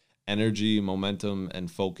energy, momentum, and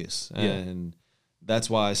focus. Yeah. And that's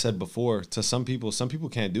why I said before, to some people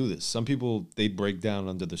can't do this. Some people, they break down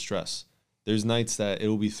under the stress. There's nights that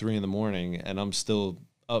it'll be 3 a.m. and I'm still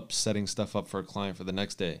up setting stuff up for a client for the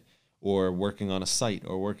next day, or working on a site,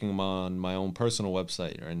 or working on my own personal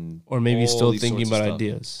website, or maybe still thinking about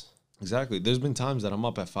ideas. Exactly. There's been times that I'm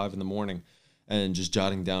up at 5 a.m. and just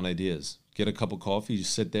jotting down ideas. Get a cup of coffee,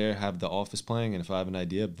 just sit there, have The Office playing, and if I have an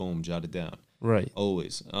idea, boom, jot it down. Right.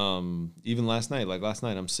 Always. Even last night,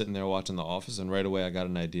 I'm sitting there watching The Office, and right away I got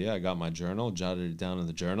an idea. I got my journal, jotted it down in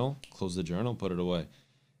the journal, closed the journal, put it away.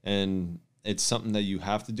 And it's something that you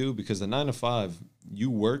have to do, because the 9 to 5, you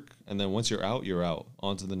work, and then once you're out,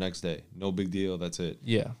 on to the next day. No big deal. That's it.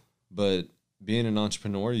 Yeah. But being an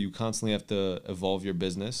entrepreneur, you constantly have to evolve your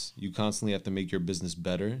business. You constantly have to make your business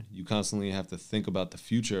better. You constantly have to think about the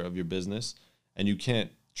future of your business, and you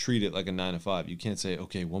can't treat it like a 9 to 5. You can't say,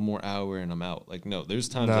 okay, one more hour and I'm out. Like, no, there's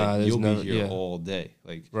times you'll be here all day.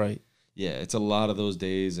 Like, right. Yeah, it's a lot of those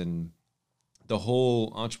days, and the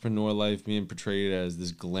whole entrepreneur life being portrayed as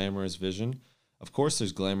this glamorous vision. Of course,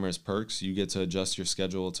 there's glamorous perks. You get to adjust your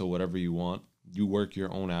schedule to whatever you want. You work your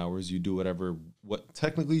own hours. You do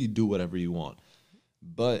technically you do whatever you want.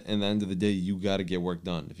 But in the end of the day, you got to get work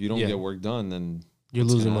done. If you don't get work done, then you're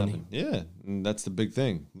losing money. Yeah, and that's the big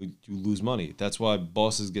thing. You lose money. That's why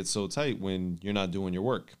bosses get so tight when you're not doing your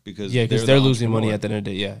work, because they're losing money at the end of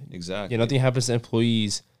the day. Yeah, exactly. Yeah, nothing happens to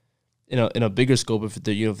employees in a bigger scope if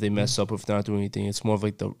they if they mess up, if they're not doing anything. It's more of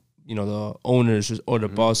like the owners or the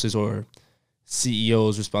bosses or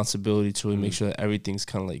CEO's responsibility to really make sure that everything's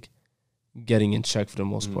kind of like getting in check for the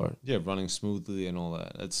most part. Yeah, running smoothly and all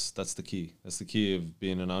that. That's the key. That's the key of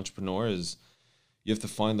being an entrepreneur, is you have to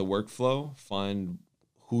find the workflow, find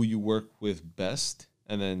who you work with best,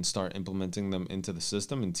 and then start implementing them into the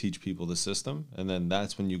system and teach people the system. And then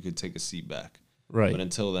that's when you could take a seat back. Right. But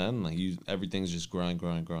until then, everything's just grind.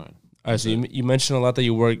 All right. So you mentioned a lot that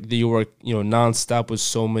you work nonstop with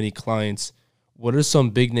so many clients. What are some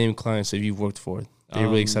big name clients that you've worked for that you're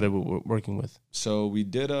really excited with working with? So we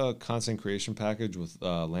did a content creation package with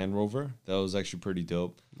Land Rover. That was actually pretty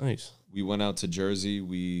dope. Nice. We went out to Jersey.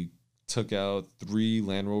 We took out 3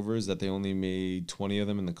 Land Rovers that they only made 20 of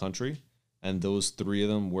them in the country. And those 3 of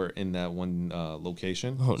them were in that one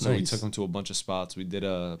location. Oh, so nice. we took them to a bunch of spots. We did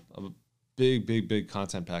a big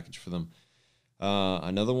content package for them.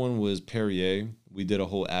 Another one was Perrier. We did a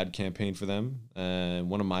whole ad campaign for them. And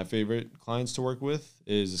one of my favorite clients to work with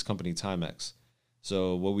is this company, Timex.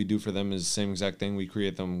 So what we do for them is the same exact thing. We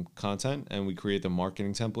create them content and we create the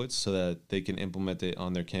marketing templates so that they can implement it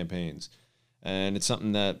on their campaigns. And it's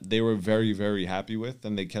something that they were very, very happy with,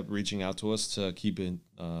 and they kept reaching out to us to keep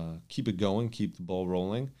it going, keep the ball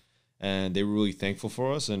rolling. And they were really thankful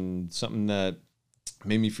for us. And something that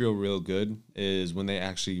made me feel real good is when they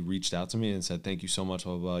actually reached out to me and said, thank you so much,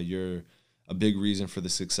 you're a big reason for the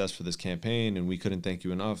success for this campaign, and we couldn't thank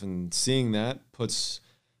you enough. And seeing that puts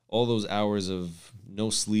all those hours of no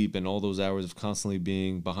sleep and all those hours of constantly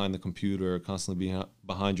being behind the computer, constantly being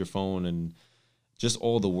behind your phone, and just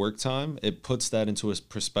all the work time, it puts that into a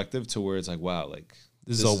perspective to where it's like, wow, like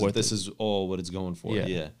this is all worth it. This is all what it's going for.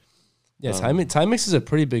 Yeah. Yeah, Timex is a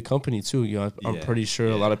pretty big company too. I'm pretty sure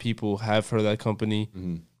a lot of people have heard of that company.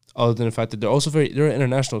 Mm-hmm. Other than the fact that they're also they're an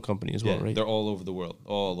international company as well, right? They're all over the world,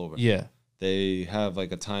 all over. Yeah. They have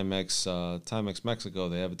like a Timex Mexico.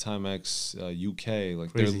 They have a Timex UK.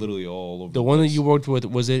 Like Crazy. They're literally all over. The one place that you worked with,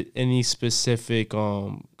 was it any specific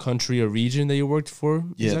country or region that you worked for?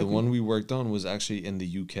 Yeah, exactly? The one we worked on was actually in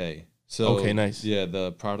the UK. So okay, nice. Yeah,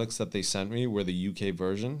 the products that they sent me were the UK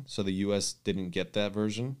version. So the US didn't get that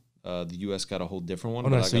version. The US got a whole different one. Oh,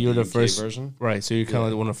 no, so you're the first version, right? So you're kind of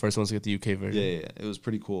like one of the first ones to get the UK version. Yeah, it was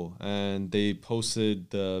pretty cool, and they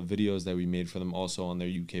posted the videos that we made for them also on their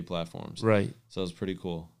UK platforms. Right. So it was pretty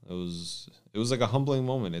cool. It was like a humbling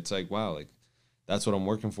moment. It's like, wow, like that's what I'm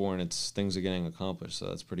working for, and things are getting accomplished. So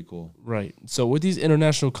that's pretty cool. Right. So with these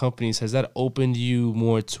international companies, has that opened you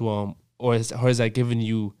more to or has that given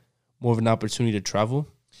you more of an opportunity to travel?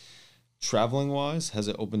 Traveling wise, has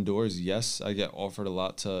it opened doors? Yes, I get offered a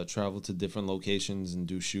lot to travel to different locations and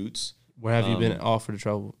do shoots. Where have you been offered to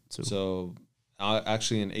travel to? So,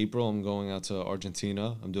 actually in April, I'm going out to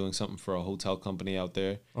Argentina. I'm doing something for a hotel company out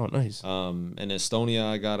there. Oh, nice. In Estonia,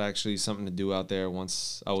 I got actually something to do out there.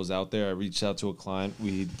 Once I was out there, I reached out to a client.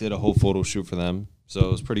 We did a whole photo shoot for them, so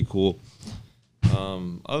it was pretty cool.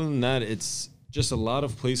 Other than that, it's just a lot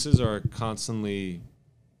of places are constantly.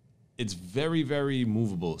 It's very, very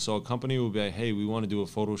movable. So a company will be like, hey, we want to do a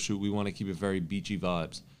photo shoot. We want to keep it very beachy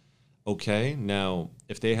vibes. Okay, now,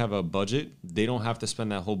 if they have a budget, they don't have to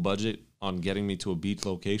spend that whole budget on getting me to a beach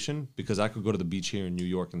location because I could go to the beach here in New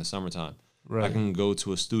York in the summertime. Right. I can go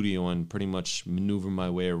to a studio and pretty much maneuver my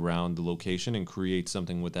way around the location and create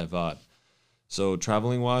something with that vibe. So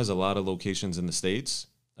traveling-wise, a lot of locations in the States.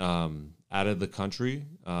 Out of the country,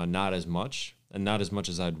 not as much, and not as much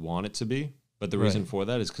as I'd want it to be. But the reason for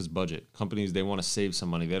that is because budget. Companies, they want to save some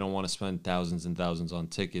money. They don't want to spend thousands and thousands on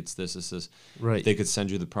tickets, this. Right. If they could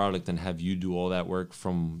send you the product and have you do all that work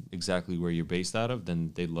from exactly where you're based out of,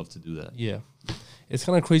 then they'd love to do that. Yeah. It's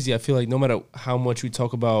kind of crazy. I feel like no matter how much we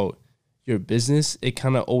talk about your business, it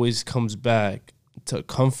kind of always comes back to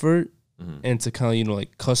comfort and to kind of, you know,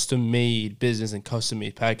 like custom-made business and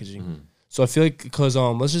custom-made packaging. So I feel like because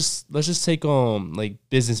let's just take like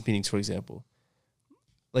business meetings, for example.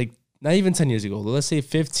 Like, not even 10 years ago, let's say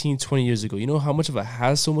 15, 20 years ago, you know how much of a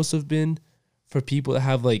hassle must have been for people to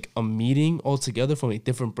have like a meeting all together from like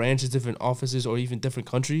different branches, different offices, or even different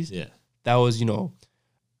countries? Yeah. That was, you know,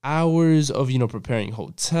 hours of, you know, preparing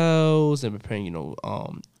hotels and preparing, you know,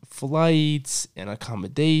 flights and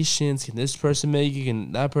accommodations. Can this person make it?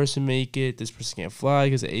 Can that person make it? This person can't fly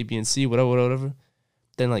because of A, B, and C, whatever.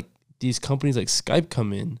 Then like these companies like Skype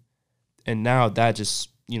come in, and now that just,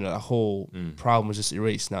 you know, that whole problem was just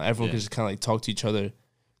erased. Now everyone can just kind of like talk to each other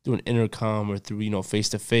through an intercom or through, you know,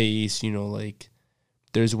 face-to-face, you know, like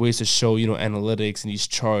there's ways to show, you know, analytics and these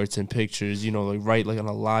charts and pictures, you know, like right like on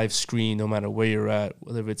a live screen, no matter where you're at,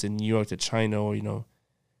 whether it's in New York to China or, you know,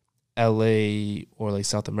 LA or like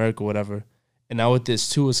South America, whatever. And now with this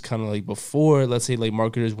too, it's kind of like before, let's say like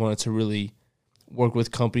marketers wanted to really work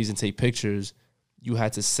with companies and take pictures, you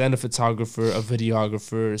had to send a photographer, a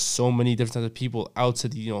videographer, so many different types of people out to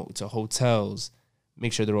the, you know, to hotels,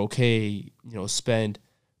 make sure they're okay, you know, spend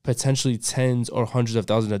potentially tens or hundreds of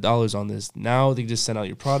thousands of dollars on this. Now they just send out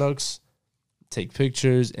your products, take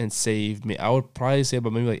pictures, and save. I would probably say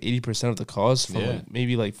about maybe like 80% of the cost from like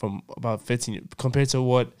maybe like from about 15 compared to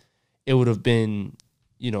what it would have been,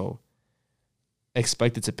 you know,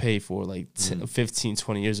 expected to pay for like 15,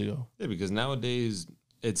 20 years ago. Yeah, because nowadays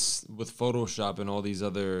it's with Photoshop and all these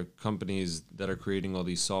other companies that are creating all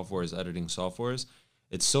these softwares, editing softwares,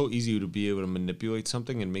 it's so easy to be able to manipulate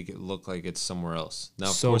something and make it look like it's somewhere else. Now,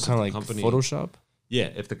 so kind of like company, Photoshop? Yeah,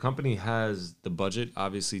 if the company has the budget,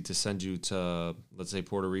 obviously, to send you to, let's say,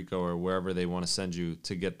 Puerto Rico or wherever they want to send you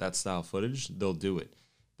to get that style footage, they'll do it.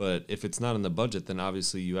 But if it's not in the budget, then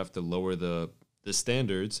obviously you have to lower the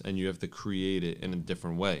standards and you have to create it in a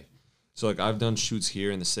different way. So, like, I've done shoots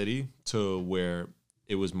here in the city to where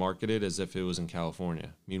it was marketed as if it was in California.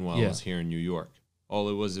 Meanwhile, it was here in New York. All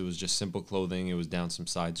it was just simple clothing. It was down some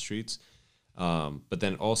side streets. But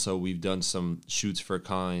then also we've done some shoots for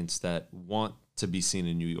clients that want to be seen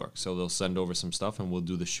in New York. So they'll send over some stuff and we'll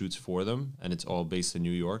do the shoots for them. And it's all based in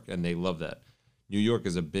New York. And they love that. New York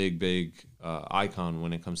is a big icon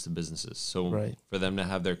when it comes to businesses. So for them to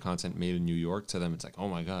have their content made in New York, to them, it's like, oh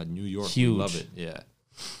my God, New York, huge. We love it. Yeah.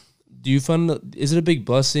 Do you find, is it a big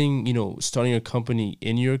blessing, you know, starting a company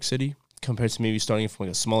in New York City compared to maybe starting from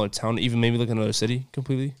like a smaller town, even maybe like another city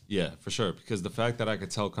completely? Yeah, for sure. Because the fact that I could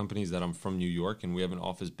tell companies that I'm from New York and we have an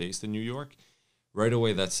office based in New York, right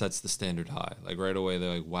away that sets the standard high. Like right away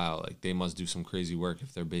they're like, wow, like they must do some crazy work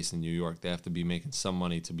if they're based in New York. They have to be making some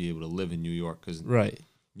money to be able to live in New York because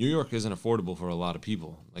New York isn't affordable for a lot of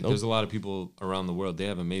people. Like there's a lot of people around the world, they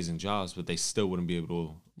have amazing jobs, but they still wouldn't be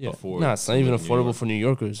able to afford. No, it's not even affordable for New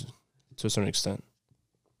Yorkers to a certain extent.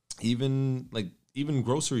 Even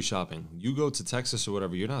grocery shopping. You go to Texas or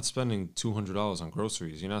whatever, you're not spending $200 on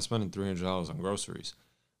groceries. You're not spending $300 on groceries.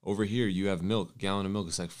 Over here, you have milk. A gallon of milk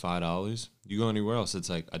is like $5. You go anywhere else, it's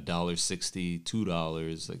like $1.60,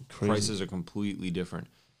 $2. Like crazy. Prices are completely different.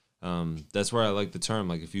 That's where I like the term.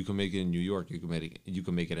 Like if you can make it in New York, you can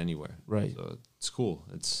make it anywhere. Right. So it's cool.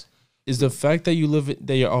 Is the fact that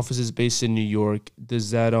that your office is based in New York, does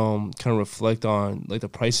that kind of reflect on like the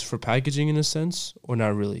prices for packaging in a sense, or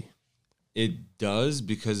not really? It does,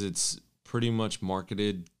 because it's pretty much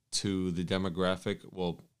marketed to the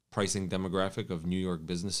pricing demographic of New York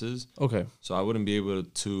businesses. Okay. So I wouldn't be able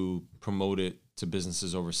to promote it to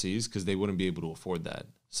businesses overseas because they wouldn't be able to afford that.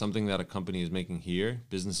 Something that a company is making here,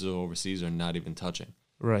 businesses overseas are not even touching.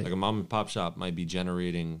 Right. Like a mom and pop shop might be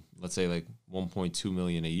generating, let's say, like 1.2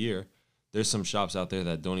 million a year. There's some shops out there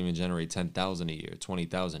that don't even generate 10,000 a year,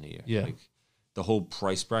 20,000 a year. Yeah. Like the whole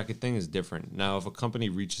price bracket thing is different. Now, if a company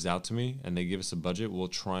reaches out to me and they give us a budget, we'll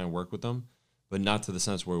try and work with them, but not to the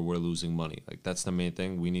sense where we're losing money. Like that's the main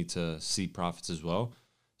thing. We need to see profits as well.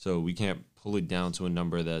 So we can't pull it down to a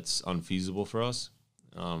number that's unfeasible for us.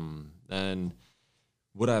 And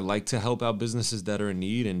would I like to help out businesses that are in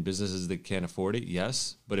need and businesses that can't afford it?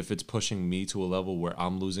 Yes. But if it's pushing me to a level where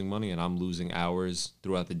I'm losing money and I'm losing hours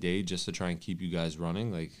throughout the day just to try and keep you guys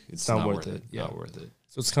running, like it's not worth it. Yeah. Not worth it.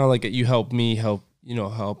 So it's kind of like you help me help,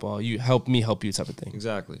 you help me help you type of thing.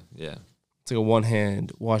 Exactly. Yeah. It's like a one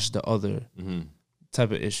hand wash the other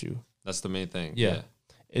type of issue. That's the main thing. Yeah.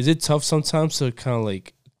 Is it tough sometimes to kind of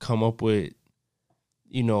like come up with,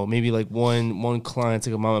 maybe like one client's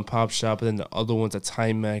like a mom and pop shop, and then the other one's a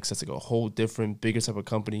Timex that's like a whole different, bigger type of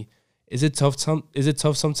company. Is it tough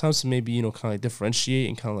sometimes to maybe, kind of like differentiate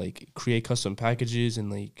and kind of like create custom packages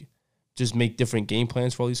and like just make different game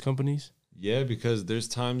plans for all these companies? Yeah, because there's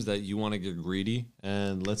times that you want to get greedy.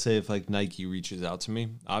 And let's say if like Nike reaches out to me,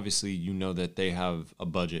 obviously you know that they have a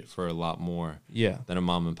budget for a lot more than a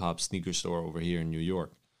mom and pop sneaker store over here in New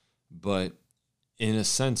York. But in a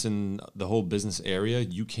sense, in the whole business area,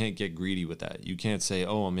 you can't get greedy with that. You can't say,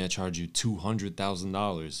 oh, I'm going to charge you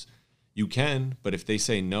 $200,000. You can, but if they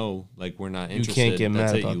say no, like we're not interested, you can't get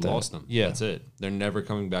that's mad it. about You that. lost them. Yeah. That's it. They're never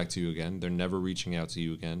coming back to you again. They're never reaching out to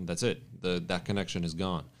you again. That's it. That connection is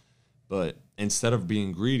gone. But instead of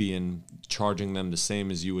being greedy and charging them the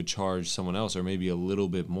same as you would charge someone else, or maybe a little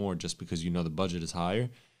bit more just because the budget is higher,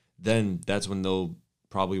 then that's when they'll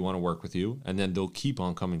probably want to work with you, and then they'll keep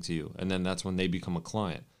on coming to you, and then that's when they become a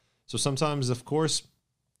client. So sometimes, of course,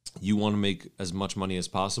 you want to make as much money as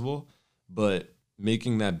possible, but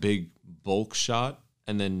making that big bulk shot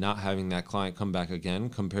and then not having that client come back again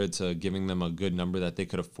compared to giving them a good number that they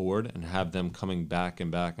could afford and have them coming back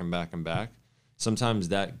and back and back and back. Sometimes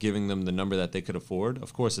that giving them the number that they could afford,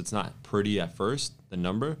 of course, it's not pretty at first, the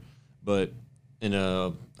number, but in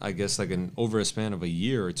over a span of a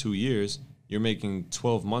year or 2 years, you're making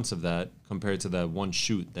 12 months of that compared to that one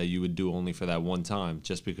shoot that you would do only for that one time,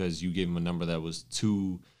 just because you gave them a number that was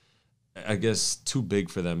too big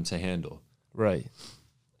for them to handle. Right.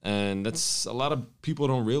 And that's a lot of people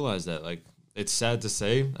don't realize that. Like, it's sad to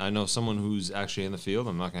say. I know someone who's actually in the field.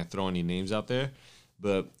 I'm not going to throw any names out there,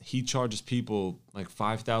 but he charges people like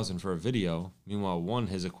 $5,000 for a video. Meanwhile, one,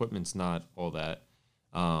 his equipment's not all that.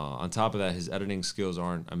 On top of that, his editing skills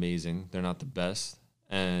aren't amazing. They're not the best.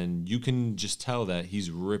 And you can just tell that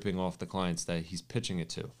he's ripping off the clients that he's pitching it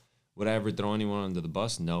to. Would I ever throw anyone under the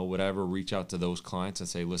bus? No. Would I ever reach out to those clients and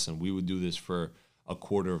say, listen, we would do this for a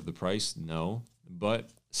quarter of the price? No. But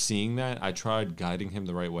seeing that, I tried guiding him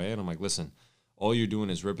the right way. And I'm like, listen, all you're doing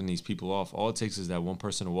is ripping these people off. All it takes is that one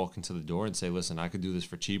person to walk into the door and say, listen, I could do this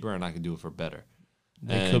for cheaper and I could do it for better.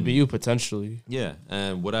 It could be you potentially. Yeah.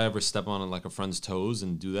 And would I ever step on like a friend's toes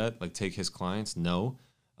and do that? Like take his clients? No.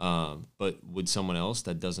 But would someone else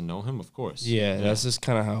that doesn't know him? Of course. Yeah, that's just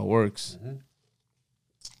kind of how it works.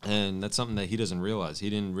 Mm-hmm. And that's something that he doesn't realize.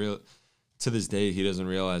 To this day, he doesn't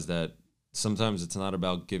realize that sometimes it's not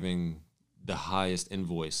about giving the highest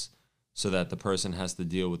invoice so that the person has to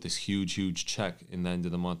deal with this huge, huge check in the end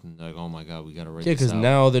of the month and like, oh my God, we got to write this out. Yeah, because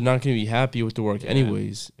now they're not going to be happy with the work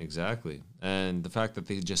anyways. Exactly. And the fact that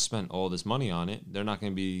they just spent all this money on it, they're not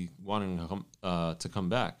going to be wanting to come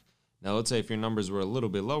back. Now, let's say if your numbers were a little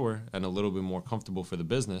bit lower and a little bit more comfortable for the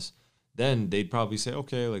business, then they'd probably say,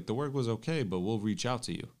 okay, like the work was okay, but we'll reach out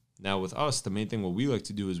to you. Now, with us, the main thing what we like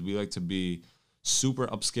to do is we like to be super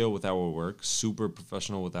upscale with our work, super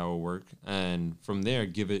professional with our work, and from there,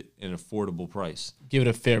 give it an affordable price. Give it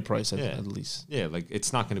a fair price at least. Yeah, like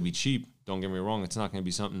it's not going to be cheap. Don't get me wrong. It's not going to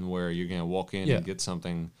be something where you're going to walk in and get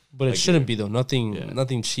something. But it shouldn't be, though.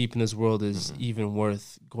 Nothing cheap in this world is even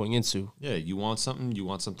worth going into. Yeah, you want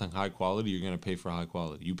something high quality, you're going to pay for high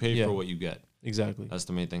quality. You pay for what you get. Exactly. That's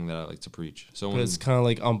the main thing that I like to preach. So, but it's kind of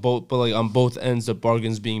like on both ends, the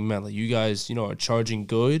bargain's being met. Like you guys, are charging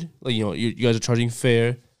good. Like you guys are charging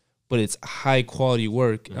fair, but it's high quality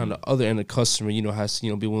work. On the other end, the customer, has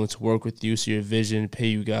to be willing to work with you, see your vision, pay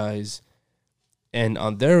you guys, and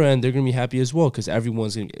on their end, they're gonna be happy as well because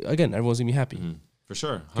everyone's gonna be happy. Mm-hmm. For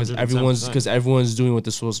sure, because everyone's doing what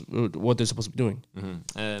they're supposed to be doing.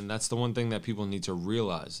 Mm-hmm. And that's the one thing that people need to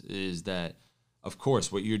realize is that, of course,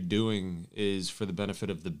 what you're doing is for the benefit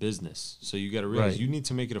of the business. So you got to realize you need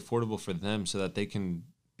to make it affordable for them so that they can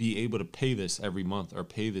be able to pay this every month or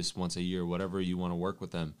pay this once a year, whatever you want to work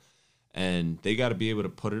with them. and they got to be able to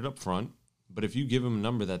put it up front. But if you give them a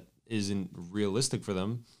number that isn't realistic for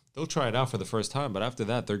them, they'll try it out for the first time. But after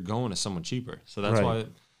that, they're going to someone cheaper. So that's why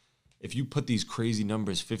if you put these crazy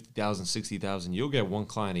numbers, 50,000, 60,000, you'll get one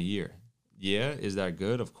client a year. Yeah, is that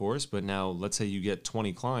good? Of course. But now let's say you get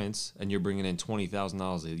 20 clients and you're bringing in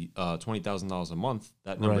 $20,000 a month.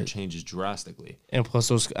 That number changes drastically. And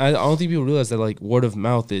plus, I don't think people realize that like word of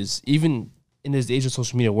mouth is, even in this age of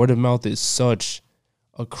social media, word of mouth is such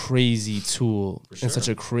a crazy tool and such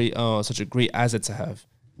a great asset to have.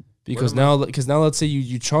 Because now let's say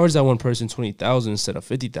you charge that one person 20,000 instead of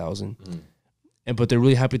 50,000, but they're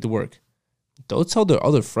really happy to work. They'll tell their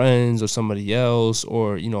other friends or somebody else,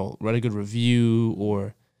 or write a good review,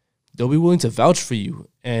 or they'll be willing to vouch for you,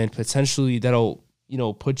 and potentially that'll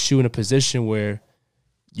put you in a position where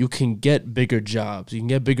you can get bigger jobs, you can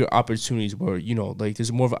get bigger opportunities where like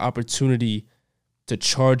there's more of an opportunity to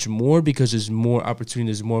charge more because there's more opportunity,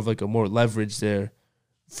 there's more of like a more leverage there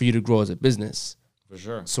for you to grow as a business. For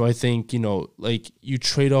sure. So I think, like you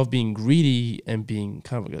trade off being greedy and being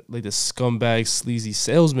kind of like the scumbag, sleazy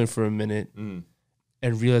salesman for a minute and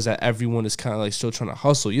realize that everyone is kind of like still trying to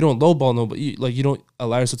hustle. You don't lowball no, but you don't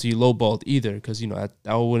allow yourself to be lowballed either, because, that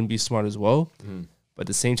wouldn't be smart as well. But at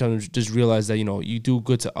the same time, just realize that, you do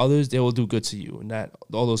good to others, they will do good to you. And that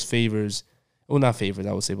all those favors, well, not favors,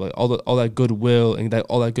 I would say, but like all that goodwill and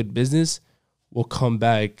all that good business will come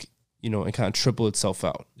back, and kind of triple itself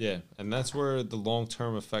out. Yeah, and that's where the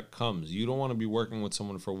long-term effect comes. You don't want to be working with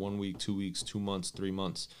someone for 1 week, 2 weeks, 2 months, 3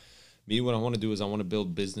 months. Me, what I want to do is I want to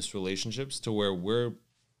build business relationships to where we're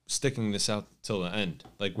sticking this out till the end.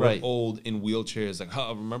 Like, we're old in wheelchairs. Like,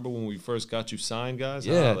 remember when we first got you signed, guys?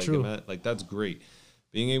 Yeah, like, true. Like, that's great.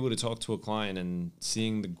 Being able to talk to a client and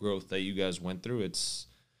seeing the growth that you guys went through, it's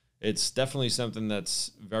definitely something that's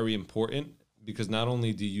very important. Because not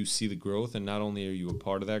only do you see the growth, and not only are you a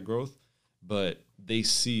part of that growth, but they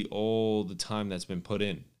see all the time that's been put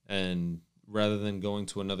in. And rather than going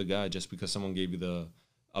to another guy just because someone gave you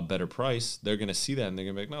a better price, they're going to see that and they're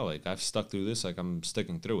going to be like, no, like, I've stuck through this, like, I'm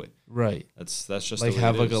sticking through it. Right. That's just like the way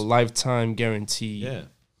have it like is. a lifetime guarantee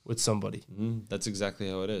with somebody. That's exactly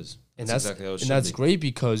how it is. And that's exactly how it should be. And that's great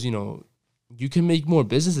because, you can make more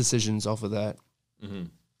business decisions off of that.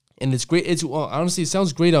 And it's great. Honestly, it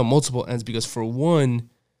sounds great on multiple ends, because for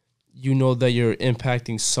one, that you're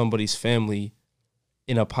impacting somebody's family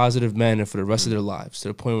in a positive manner for the rest of their lives, to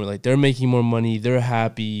the point where like they're making more money, they're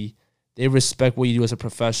happy, they respect what you do as a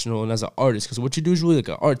professional and as an artist. Because what you do is really like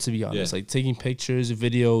an art, to be honest. Like taking pictures,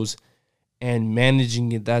 videos, and managing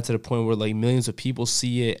that to the point where like millions of people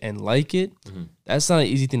see it and like it. That's not an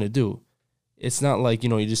easy thing to do. It's not like,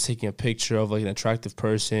 you're just taking a picture of like an attractive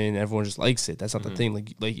person and everyone just likes it. That's not the thing.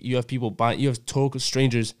 Like you have people you have total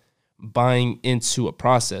strangers buying into a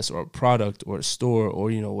process or a product or a store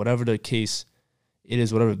or, whatever the case it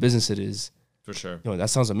is, whatever business it is. For sure.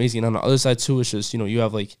 That sounds amazing. And on the other side too, it's just, you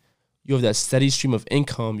have that steady stream of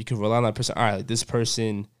income. You can rely on that person. All right, like this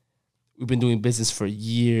person, we've been doing business for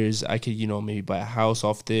years. I could, maybe buy a house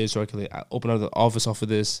off this, or I could open up the office off of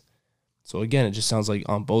this. So again, it just sounds like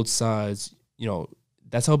on both sides,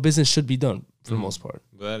 that's how business should be done for the most part.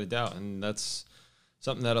 Without a doubt. And that's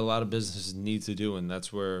something that a lot of businesses need to do. And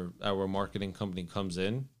that's where our marketing company comes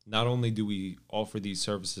in. Not only do we offer these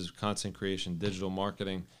services, content creation, digital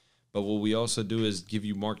marketing, but what we also do is give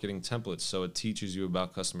you marketing templates. So it teaches you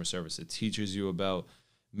about customer service. It teaches you about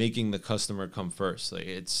making the customer come first. Like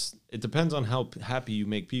it depends on how happy you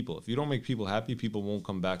make people. If you don't make people happy, people won't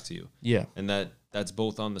come back to you. Yeah. And that's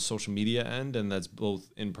both on the social media end, and that's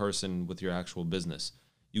both in person with your actual business.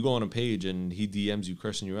 You go on a page and he DMs you,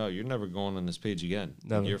 cursing you out, you're never going on this page again.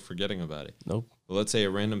 Never. You're forgetting about it. Nope. But let's say a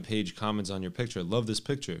random page comments on your picture. Love this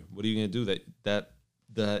picture. What are you going to do?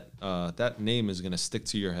 That name is going to stick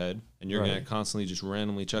to your head, and you're going to constantly just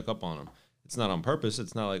randomly check up on them. It's not on purpose.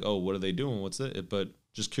 It's not like, oh, what are they doing? What's it? But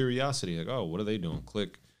just curiosity. Like, oh, what are they doing?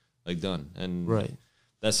 Click, like, done. And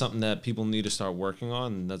that's something that people need to start working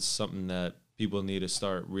on, and that's something that people need to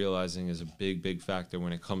start realizing is a big, big factor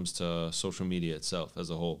when it comes to social media itself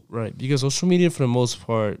as a whole. Right, because social media, for the most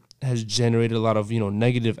part, has generated a lot of,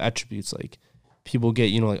 negative attributes. Like, people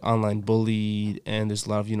get, like, online bullied, and there's a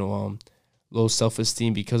lot of, low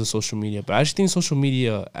self-esteem because of social media. But I actually think social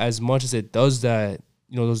media, as much as it does that,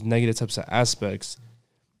 those negative types of aspects,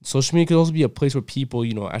 social media could also be a place where people,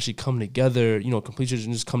 actually come together, complete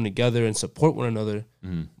just come together and support one another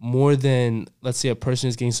more than, let's say, a person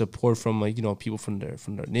is getting support from, like, people from their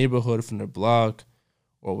neighborhood, from their block,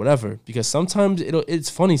 or whatever. Because sometimes it's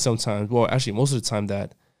funny sometimes, well, actually most of the time,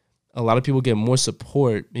 that a lot of people get more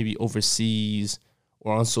support maybe overseas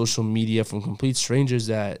or on social media from complete strangers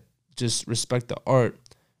that just respect the art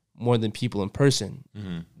more than people in person,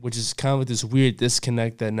 which is kind of like this weird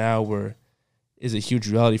disconnect that now is a huge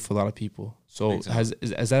reality for a lot of people. So has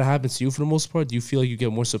that happened to you for the most part? Do you feel like you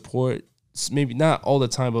get more support, maybe not all the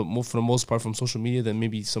time, but more for the most part from social media than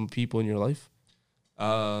maybe some people in your life?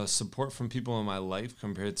 Support from people in my life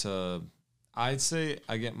compared to, I'd say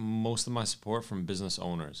I get most of my support from business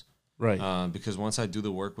owners. Right. Because once I do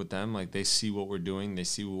the work with them, like they see what we're doing, they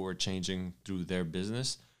see what we're changing through their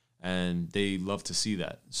business, and they love to see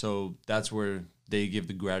that. So that's where they give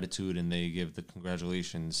the gratitude and they give the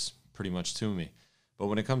congratulations pretty much to me. But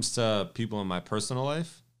when it comes to people in my personal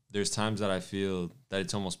life, there's times that I feel that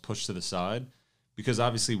it's almost pushed to the side, because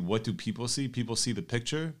obviously what do people see? People see the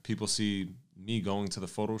picture, people see me going to the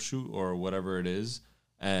photo shoot or whatever it is,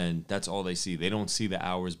 and that's all they see. They don't see the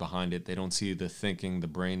hours behind it. They don't see the thinking, the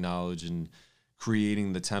brain knowledge, and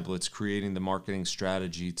creating the templates, creating the marketing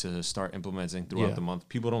strategy to start implementing throughout the month.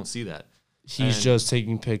 People don't see that. He's just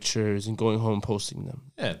taking pictures and going home and posting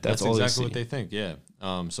them. Yeah, that's exactly what they think, yeah.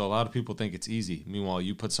 So a lot of people think it's easy. Meanwhile,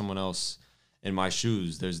 you put someone else in my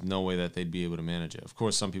shoes, there's no way that they'd be able to manage it. Of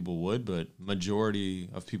course, some people would, but majority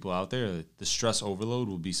of people out there, the stress overload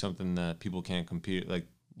will be something that people can't compete. Like,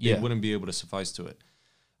 they wouldn't be able to suffice to it.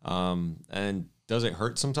 And does it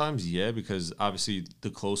hurt sometimes? Yeah, because obviously the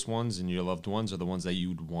close ones and your loved ones are the ones that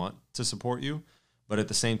you'd want to support you. But at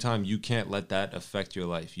the same time, you can't let that affect your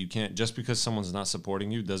life. You can't, just because someone's not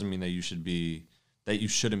supporting you doesn't mean that you shouldn't be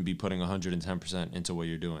putting 110% into what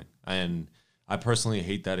you're doing. And I personally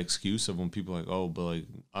hate that excuse of when people are like, oh, but like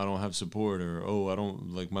I don't have support, or oh, I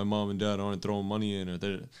don't, like my mom and dad aren't throwing money in, or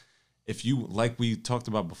if you, like we talked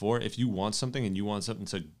about before, if you want something and you want something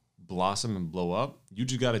to blossom and blow up, you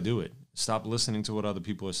just got to do it. Stop listening to what other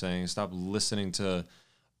people are saying. Stop listening to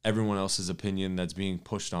everyone else's opinion that's being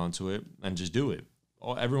pushed onto it, and just do it.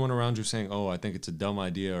 Everyone around you saying, oh, I think it's a dumb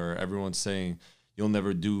idea, or everyone's saying you'll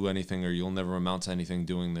never do anything or you'll never amount to anything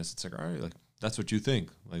doing this. It's like, all right, like that's what you think.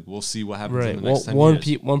 Like, we'll see what happens in the next 10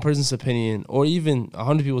 years. One person's opinion, or even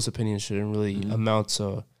 100 people's opinion, shouldn't really amount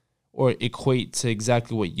to or equate to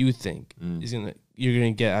exactly what you think you're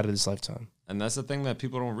gonna get out of this lifetime. And that's the thing that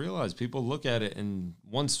people don't realize. People look at it, and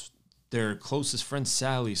once their closest friend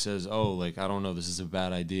Sally says, oh, like, I don't know, this is a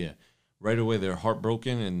bad idea, right away they're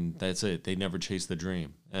heartbroken, and that's it. They never chase the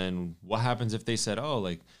dream. And what happens if they said, oh,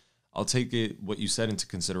 like, I'll take it, what you said, into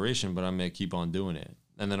consideration, but I'm going to keep on doing it.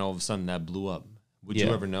 And then all of a sudden that blew up. Would you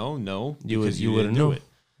ever know? No, because you wouldn't do it.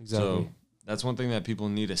 Exactly. So that's one thing that people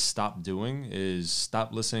need to stop doing, is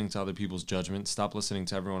stop listening to other people's judgment. Stop listening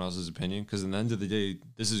to everyone else's opinion, because at the end of the day,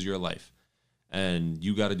 this is your life. And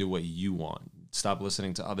you got to do what you want. Stop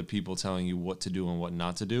listening to other people telling you what to do and what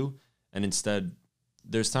not to do. And instead,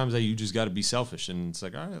 there's times that you just got to be selfish. And it's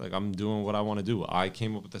like, all right, like, I'm doing what I want to do. I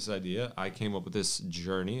came up with this idea. I came up with this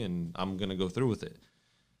journey, and I'm going to go through with it.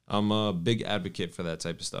 I'm a big advocate for that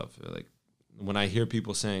type of stuff. Like, when I hear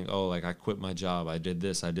people saying, oh, like, I quit my job, I did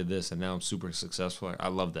this, and now I'm super successful, I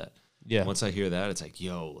love that. Yeah. Once I hear that, it's like,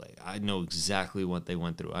 yo, like, I know exactly what they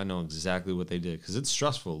went through. I know exactly what they did, because it's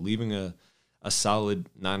stressful leaving a solid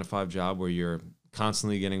 9-to-5 job where you're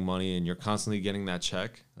constantly getting money and you're constantly getting that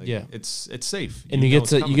check. Like, it's safe. And you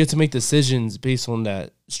get to make decisions based on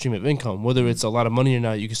that stream of income, whether it's a lot of money or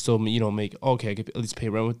not. You can still, make, okay, I could at least pay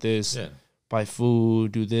rent with this, buy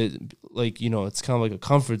food, do this. Like, it's kind of like a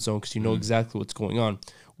comfort zone, because you know exactly what's going on.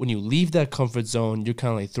 When you leave that comfort zone, you're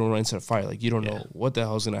kind of like thrown right into the fire. Like, you don't know what the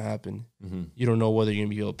hell's going to happen. You don't know whether you're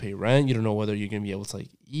going to be able to pay rent. You don't know whether you're going to be able to, like,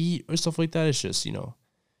 eat or stuff like that. It's just,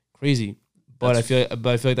 crazy. But I feel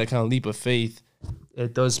like that kind of leap of faith,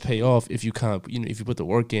 it does pay off if you kind of, if you put the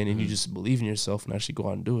work in and you just believe in yourself and actually go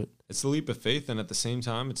out and do it. It's the leap of faith, and at the same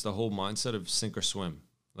time, it's the whole mindset of sink or swim.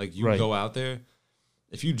 Like, you go out there,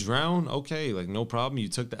 if you drown, okay, like, no problem. You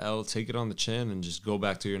took the L, take it on the chin, and just go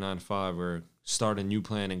back to your 9-to-5 or start a new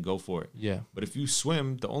plan and go for it. Yeah. But if you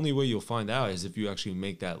swim, the only way you'll find out is if you actually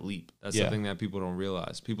make that leap. That's something that people don't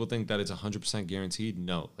realize. People think that it's 100% guaranteed.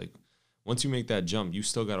 No, like, once you make that jump, you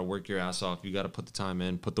still got to work your ass off. You got to put the time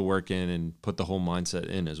in, put the work in, and put the whole mindset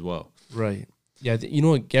in as well. Right. Yeah. You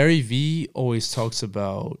know what? Gary Vee always talks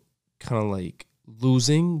about kind of like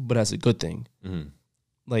losing, but as a good thing.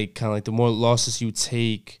 Like, kind of like the more losses you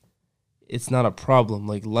take, it's not a problem.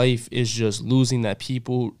 Like, life is just losing, that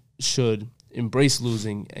people should embrace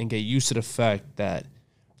losing and get used to the fact that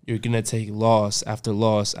you're going to take loss after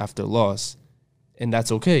loss after loss. And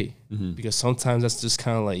that's okay. Because sometimes that's just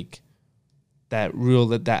kind of like that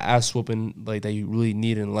ass whooping, like, that you really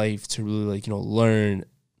need in life to really, like, learn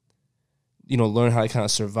how to kind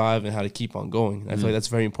of survive and how to keep on going. And I feel like that's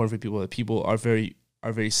very important for people. That people are very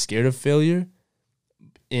scared of failure,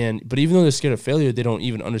 but even though they're scared of failure, they don't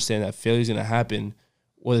even understand that failure is going to happen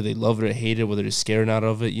whether they love it or hate it, whether they're scared out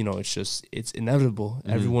of it, it's inevitable.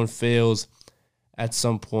 Mm-hmm. Everyone fails at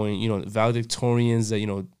some point. Valedictorians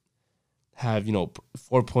that, have,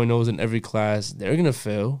 4.0s in every class, they're going to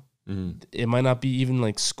fail. Mm-hmm. It might not be even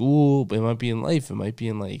like school, but it might be in life. It might be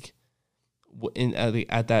in like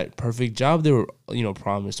at that perfect job they were,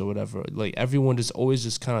 promised or whatever. Like everyone just always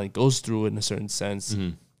just kind of like goes through it in a certain sense.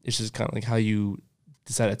 Mm-hmm. It's just kind of like how you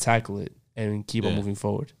decide to tackle it and keep on moving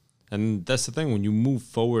forward. And that's the thing, when you move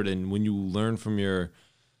forward and when you learn from your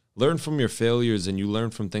failures and you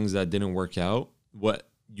learn from things that didn't work out, what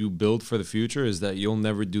you build for the future is that you'll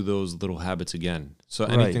never do those little habits again. So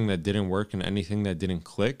anything that didn't work and anything that didn't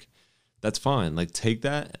click, that's fine. Like take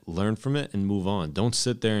that, learn from it, and move on. Don't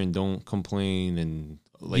sit there and don't complain and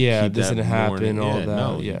like keep this didn't happen, all that.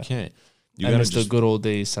 No, you can't. You gotta just the good old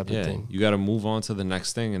days type of thing. You got to move on to the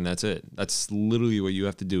next thing, and that's it. That's literally what you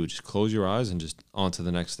have to do. Just close your eyes and just on to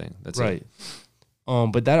the next thing. That's it.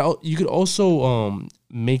 But that you could also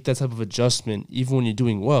make that type of adjustment even when you're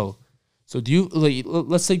doing well. So do you, like,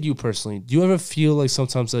 let's take you personally. Do you ever feel like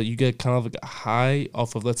sometimes that you get kind of like a high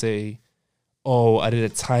off of, let's say, oh, I did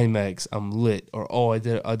a Timex, I'm lit, or oh, I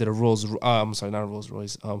did a Rolls, I'm sorry, not a Rolls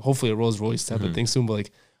Royce, hopefully a Rolls Royce type of thing soon, but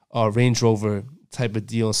like a Range Rover type of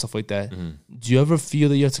deal and stuff like that. Mm-hmm. Do you ever feel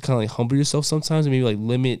that you have to kind of like humble yourself sometimes and maybe like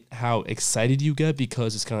limit how excited you get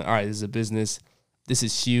because it's kind of, all right, this is a business, this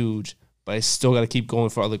is huge, but I still got to keep going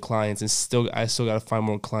for other clients and I still got to find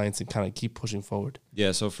more clients and kind of keep pushing forward?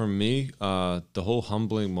 Yeah, so for me, the whole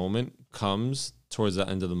humbling moment comes towards the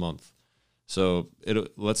end of the month. So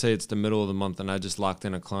let's say it's the middle of the month and I just locked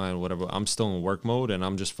in a client, whatever. I'm still in work mode and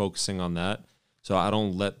I'm just focusing on that. So I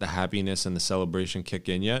don't let the happiness and the celebration kick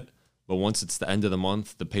in yet. But once it's the end of the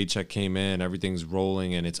month, the paycheck came in, everything's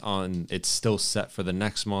rolling, and it's still set for the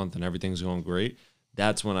next month, and everything's going great.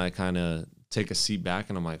 That's when I kind of take a seat back,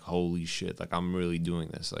 and I'm like, holy shit, like I'm really doing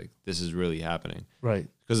this. Like this is really happening. Right.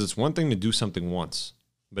 Because it's one thing to do something once,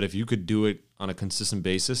 but if you could do it on a consistent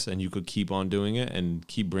basis and you could keep on doing it and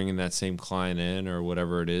keep bringing that same client in or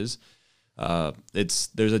whatever it is,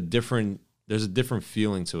 there's a different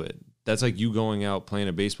feeling to it. That's like you going out, playing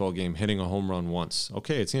a baseball game, hitting a home run once.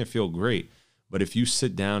 Okay, it's going to feel great. But if you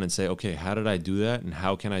sit down and say, okay, how did I do that? And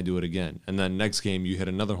how can I do it again? And then next game, you hit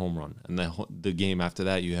another home run. And then the game after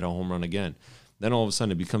that, you hit a home run again. Then all of a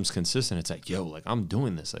sudden, it becomes consistent. It's like, yo, like I'm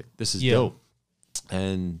doing this. Like this is dope.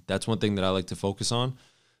 And that's one thing that I like to focus on.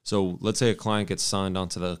 So let's say a client gets signed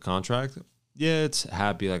onto the contract. Yeah, it's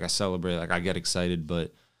happy. Like I celebrate. Like I get excited.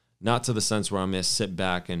 But not to the sense where I'm going to sit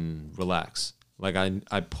back and relax. Like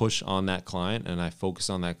I push on that client and I focus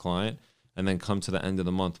on that client and then come to the end of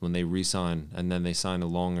the month when they re-sign and then they sign a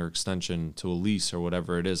longer extension to a lease or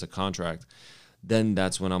whatever it is, a contract. Then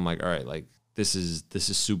that's when I'm like, all right, like this is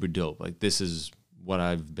super dope. Like this is what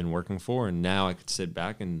I've been working for. And now I could sit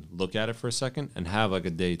back and look at it for a second and have like a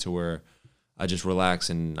day to where I just relax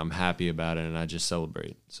and I'm happy about it and I just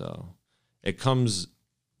celebrate. So it comes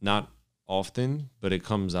not often, but it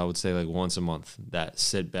comes, I would say, like once a month, that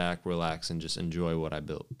sit back, relax, and just enjoy what I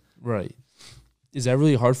built. Right. Is that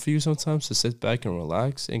really hard for you sometimes to sit back and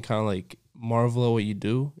relax and kind of like marvel at what you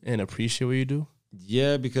do and appreciate what you do?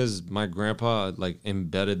 Yeah, because my grandpa like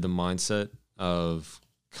embedded the mindset of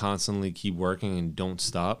constantly keep working and don't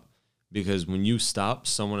stop. Because when you stop,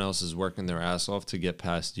 someone else is working their ass off to get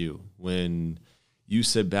past you. When you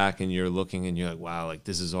sit back and you're looking and you're like, wow, like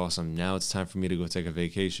this is awesome. Now it's time for me to go take a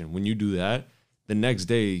vacation. When you do that, the next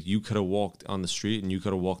day you could have walked on the street and you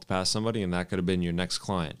could have walked past somebody and that could have been your next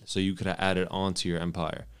client. So you could have added on to your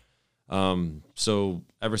empire. So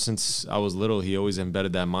ever since I was little, he always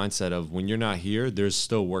embedded that mindset of when you're not here, there's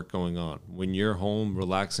still work going on. When you're home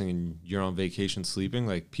relaxing and you're on vacation sleeping,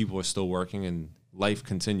 like people are still working and life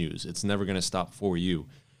continues. It's never going to stop for you.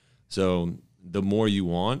 So the more you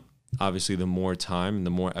want, obviously, the more time and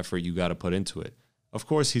the more effort you got to put into it. Of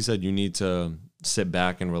course, he said you need to sit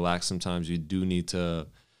back and relax sometimes. You do need to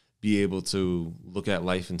be able to look at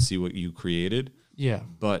life and see what you created. Yeah.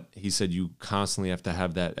 But he said you constantly have to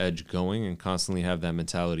have that edge going and constantly have that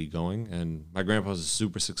mentality going. And my grandpa's a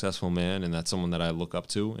super successful man, and that's someone that I look up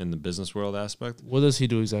to in the business world aspect. What does he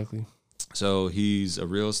do exactly? So he's a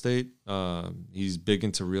real estate. He's big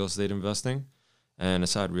into real estate investing. And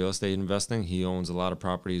aside real estate investing, he owns a lot of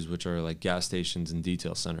properties, which are like gas stations and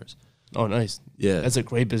detail centers. Oh, nice. Yeah. That's a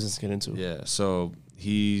great business to get into. Yeah. So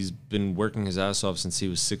he's been working his ass off since he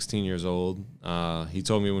was 16 years old. He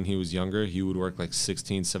told me when he was younger, he would work like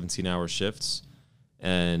 16, 17-hour shifts.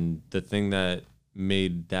 And the thing that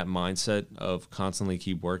made that mindset of constantly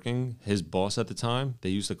keep working, his boss at the time, they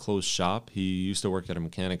used to close shop. He used to work at a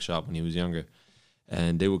mechanic shop when he was younger.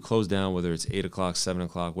 And they would close down, whether it's 8 o'clock, 7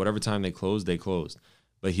 o'clock, whatever time they closed.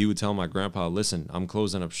 But he would tell my grandpa, listen, I'm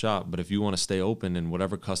closing up shop, but if you want to stay open and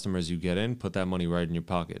whatever customers you get in, put that money right in your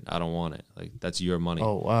pocket. I don't want it. Like, that's your money.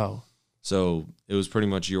 Oh, wow. So it was pretty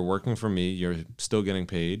much, you're working for me, you're still getting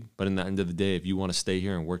paid. But in the end of the day, if you want to stay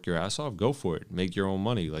here and work your ass off, go for it. Make your own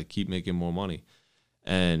money. Like, keep making more money.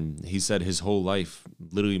 And he said his whole life,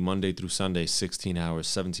 literally Monday through Sunday, 16 hours,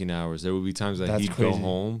 17 hours. There would be times that That's he'd crazy. go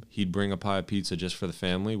home, he'd bring a pie of pizza just for the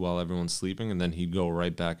family while everyone's sleeping, and then he'd go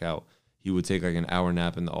right back out. He would take like an hour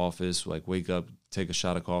nap in the office, like wake up, take a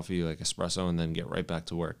shot of coffee, like espresso, and then get right back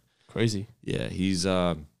to work. Crazy. Yeah, he's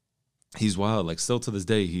wild. Like, still to this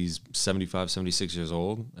day, he's 75, 76 years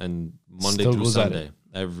old, and Monday Still through goes at Sunday,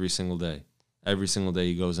 every single day. Every single day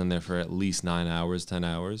he goes in there for at least 9 hours, 10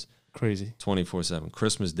 hours. Crazy. 24/7.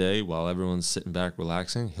 Christmas Day, while everyone's sitting back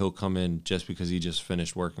relaxing, he'll come in just because he just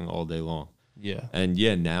finished working all day long. Yeah. And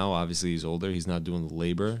yeah, now obviously he's older. He's not doing the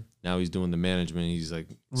labor. Now he's doing the management. He's like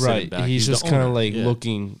Right. sitting back. He's just the kind of owner. like Yeah.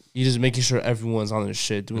 looking, he's just making sure everyone's on their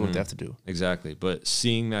shit, doing what they have to do. Exactly. But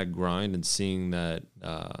seeing that grind and seeing that,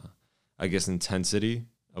 I guess, intensity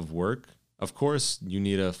of work, of course, you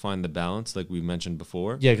need to find the balance, like we mentioned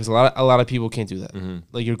before. Yeah, because a lot of people can't do that. Mm-hmm.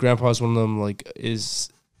 Like your grandpa's one of them. Like is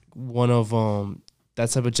one of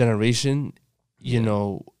that type of generation. You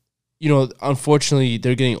know. Unfortunately,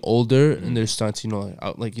 they're getting older and they're starting to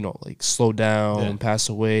like slow down and pass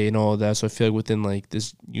away and all that. So I feel like within like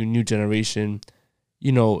this new generation,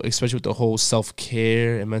 especially with the whole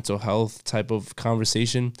self-care and mental health type of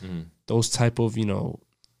conversation, those type of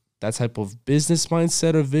that type of business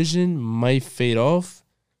mindset or vision might fade off.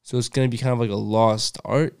 So it's going to be kind of like a lost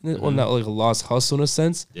art, or not like a lost hustle in a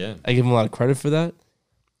sense. Yeah. I give him a lot of credit for that.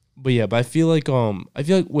 But yeah, I feel like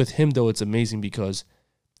with him though, it's amazing because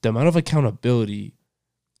the amount of accountability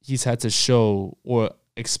he's had to show or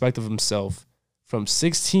expect of himself from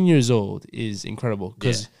 16 years old is incredible.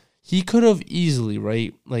 Because he could have easily,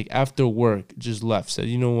 right, like after work, just left, said,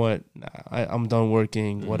 you know what, I'm done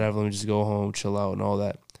working, whatever, let me just go home, chill out and all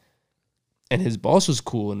that. And his boss was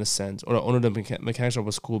cool in a sense, or the owner of the mechanic shop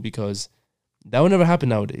was cool because that would never happen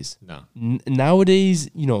nowadays. No. Nowadays,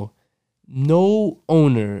 no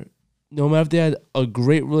owner, no matter if they had a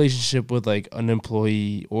great relationship with like an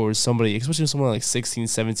employee or somebody, especially someone like 16,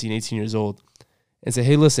 17, 18 years old, and say,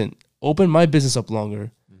 hey, listen, open my business up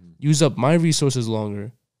longer, use up my resources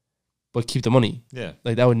longer, but keep the money. Yeah.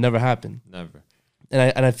 Like that would never happen. Never.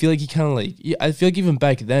 And I feel like he kind of like, I feel like even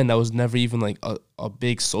back then that was never even like a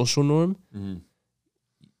big social norm. Mm-hmm.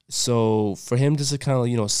 So for him just to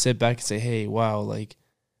kind of, sit back and say, hey, wow, like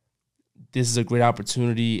this is a great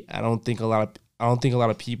opportunity. I don't think a lot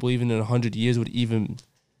of people, even in 100 years, would even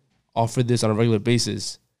offer this on a regular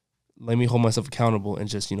basis. Let me hold myself accountable and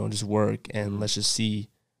just work and let's just see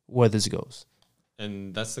where this goes.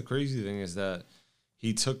 And that's the crazy thing, is that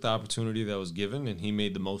he took the opportunity that was given and he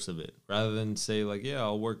made the most of it, rather than say like, yeah,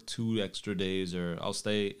 I'll work 2 extra days or I'll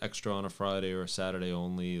stay extra on a Friday or a Saturday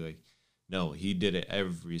only. Like, no, he did it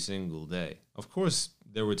every single day. Of course,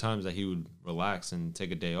 there were times that he would relax and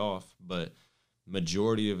take a day off, but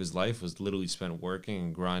majority of his life was literally spent working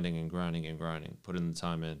and grinding and grinding and grinding, putting the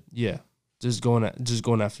time in. Yeah, just going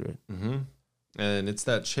after it. Mm-hmm. And it's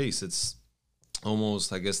that chase. It's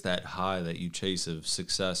almost, I guess, that high that you chase of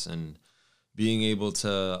success and being able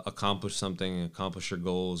to accomplish something, accomplish your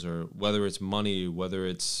goals, or whether it's money, whether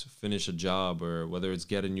it's finish a job, or whether it's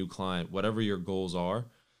get a new client, whatever your goals are.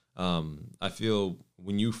 I feel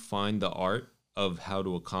when you find the art of how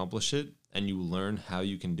to accomplish it and you learn how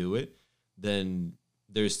you can do it, then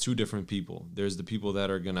there's 2 different people. There's the people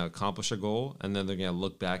that are going to accomplish a goal and then they're going to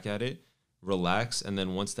look back at it, relax, and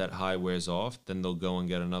then once that high wears off, then they'll go and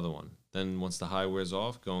get another one. Then once the high wears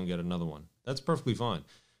off, go and get another one. That's perfectly fine.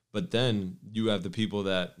 But then you have the people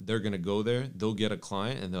that they're going to go there, they'll get a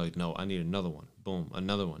client, and they're like, no, I need another one. Boom,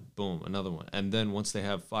 another one. Boom, another one. And then once they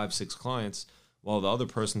have 5, 6 clients, while the other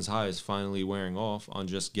person's high is finally wearing off on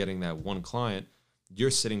just getting that one client,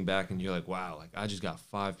 you're sitting back and you're like, wow, like I just got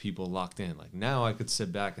 5 people locked in. Like now I could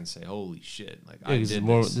sit back and say, holy shit. Like I did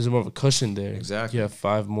this. There's more of a cushion there. Exactly. You have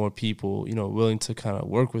 5 more people, willing to kind of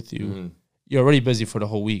work with you. Mm-hmm. You're already busy for the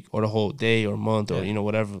whole week or the whole day or month or,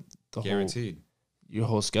 whatever Guaranteed. Your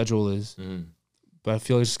whole schedule is. Mm-hmm. But I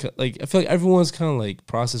feel like everyone's kind of like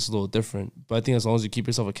process a little different. But I think as long as you keep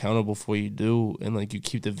yourself accountable for what you do and like you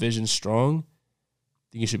keep the vision strong, I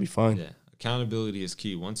think you should be fine. Yeah. Accountability is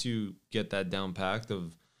key. Once you get that down packed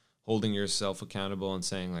of holding yourself accountable and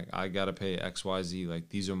saying like, I got to pay XYZ, like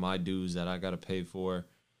these are my dues that I got to pay for.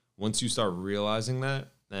 Once you start realizing that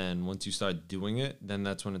and once you start doing it, then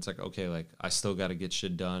that's when it's like, okay, like I still got to get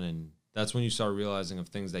shit done. And that's when you start realizing of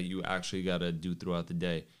things that you actually got to do throughout the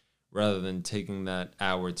day, rather than taking that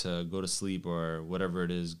hour to go to sleep or whatever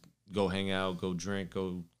it is, go hang out, go drink,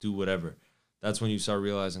 go do whatever. That's when you start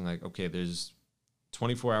realizing, like, okay, there's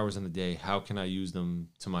 24 hours in the day. How can I use them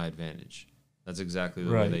to my advantage? That's exactly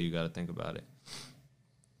the way that you got to think about it.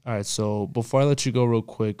 All right, so before I let you go real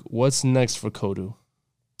quick, what's next for Kodu?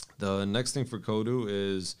 The next thing for Kodu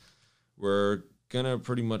is we're going to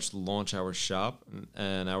pretty much launch our shop,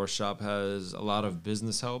 and our shop has a lot of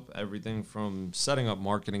business help, everything from setting up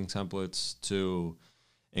marketing templates to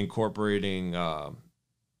incorporating a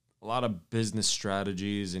lot of business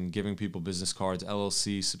strategies and giving people business cards,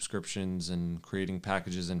 LLC subscriptions, and creating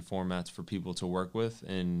packages and formats for people to work with.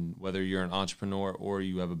 And whether you're an entrepreneur or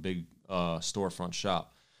you have a big storefront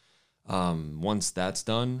shop. Once that's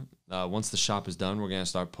done, once the shop is done, we're going to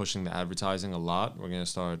start pushing the advertising a lot. We're going to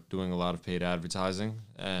start doing a lot of paid advertising.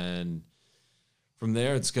 And from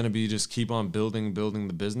there, it's going to be just keep on building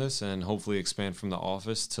the business and hopefully expand from the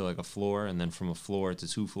office to like a floor, and then from a floor to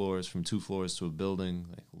 2 floors, from 2 floors to a building.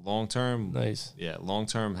 Like long term, nice. Yeah, long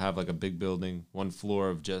term, have like a big building, 1 floor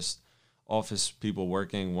of just office people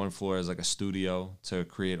working, 1 floor as like a studio to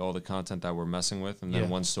create all the content that we're messing with, and then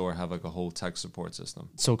 1 store have like a whole tech support system.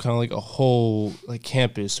 So kind of like a whole like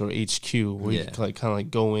campus or HQ where you can like kind of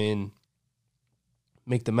like go in,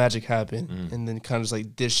 make the magic happen, and then kind of just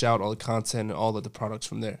like dish out all the content and all of the products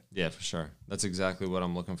from there. Yeah, for sure. That's exactly what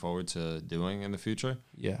I'm looking forward to doing in the future.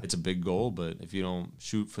 Yeah. It's a big goal, but if you don't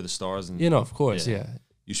shoot for the stars and of course,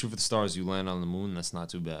 you shoot for the stars, you land on the moon, that's not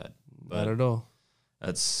too bad. But not at all.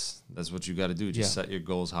 That's what you got to do. Just set your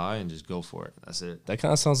goals high and just go for it. That's it. That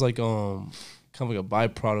kind of sounds like kind of like a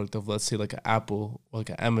byproduct of, let's say, like an Apple or like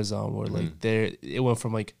an Amazon, where like it went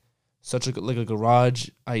from like such a garage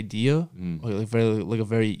idea, or like a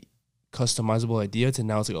very customizable idea, to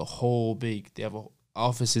now it's like a whole big. They have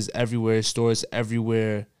offices everywhere, stores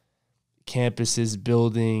everywhere, campuses,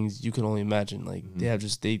 buildings. You can only imagine. Like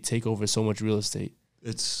they take over so much real estate.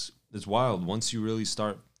 It's wild. Once you really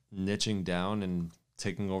start niching down and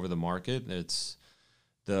taking over the market, it's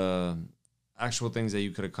the actual things that you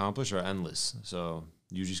could accomplish are endless. So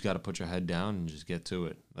you just got to put your head down and just get to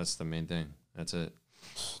it. That's the main thing. That's it.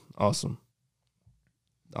 Awesome.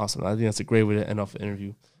 I think that's a great way to end off the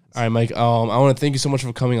interview. All right, Mike. I want to thank you so much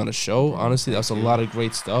for coming on the show. Honestly, that's a lot of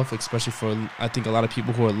great stuff, especially for, I think, a lot of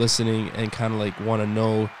people who are listening and kind of like want to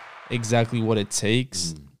know exactly what it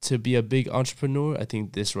takes to be a big entrepreneur. I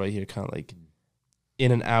think this right here kind of like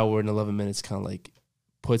in an hour and 11 minutes kind of like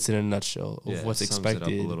puts it in a nutshell of what's expected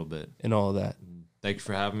it up a little bit and all of that. Thank you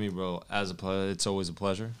for having me, bro. It's always a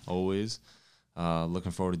pleasure. Always.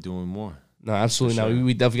 Looking forward to doing more. No, absolutely. Sure. No,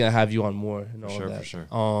 we definitely gotta have you on more and all of that. For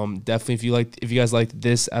sure. Definitely, if you guys liked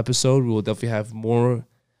this episode, we will definitely have more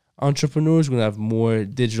entrepreneurs. We're gonna have more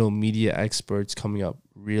digital media experts coming up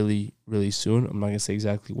really, really soon. I'm not gonna say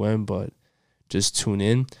exactly when, but just tune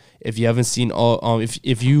in. If you haven't seen all,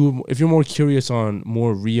 if you're more curious on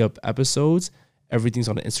more Re-Up episodes, everything's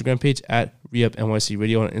on the Instagram page at Re-Up NYC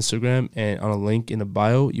Radio on Instagram, and on a link in the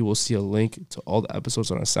bio, you will see a link to all the episodes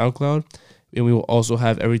on our SoundCloud. And we will also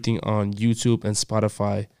have everything on YouTube and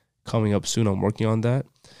Spotify coming up soon. I'm working on that.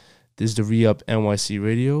 This is the Re-Up NYC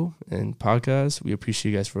Radio and podcast. We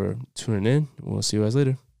appreciate you guys for tuning in. We'll see you guys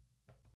later.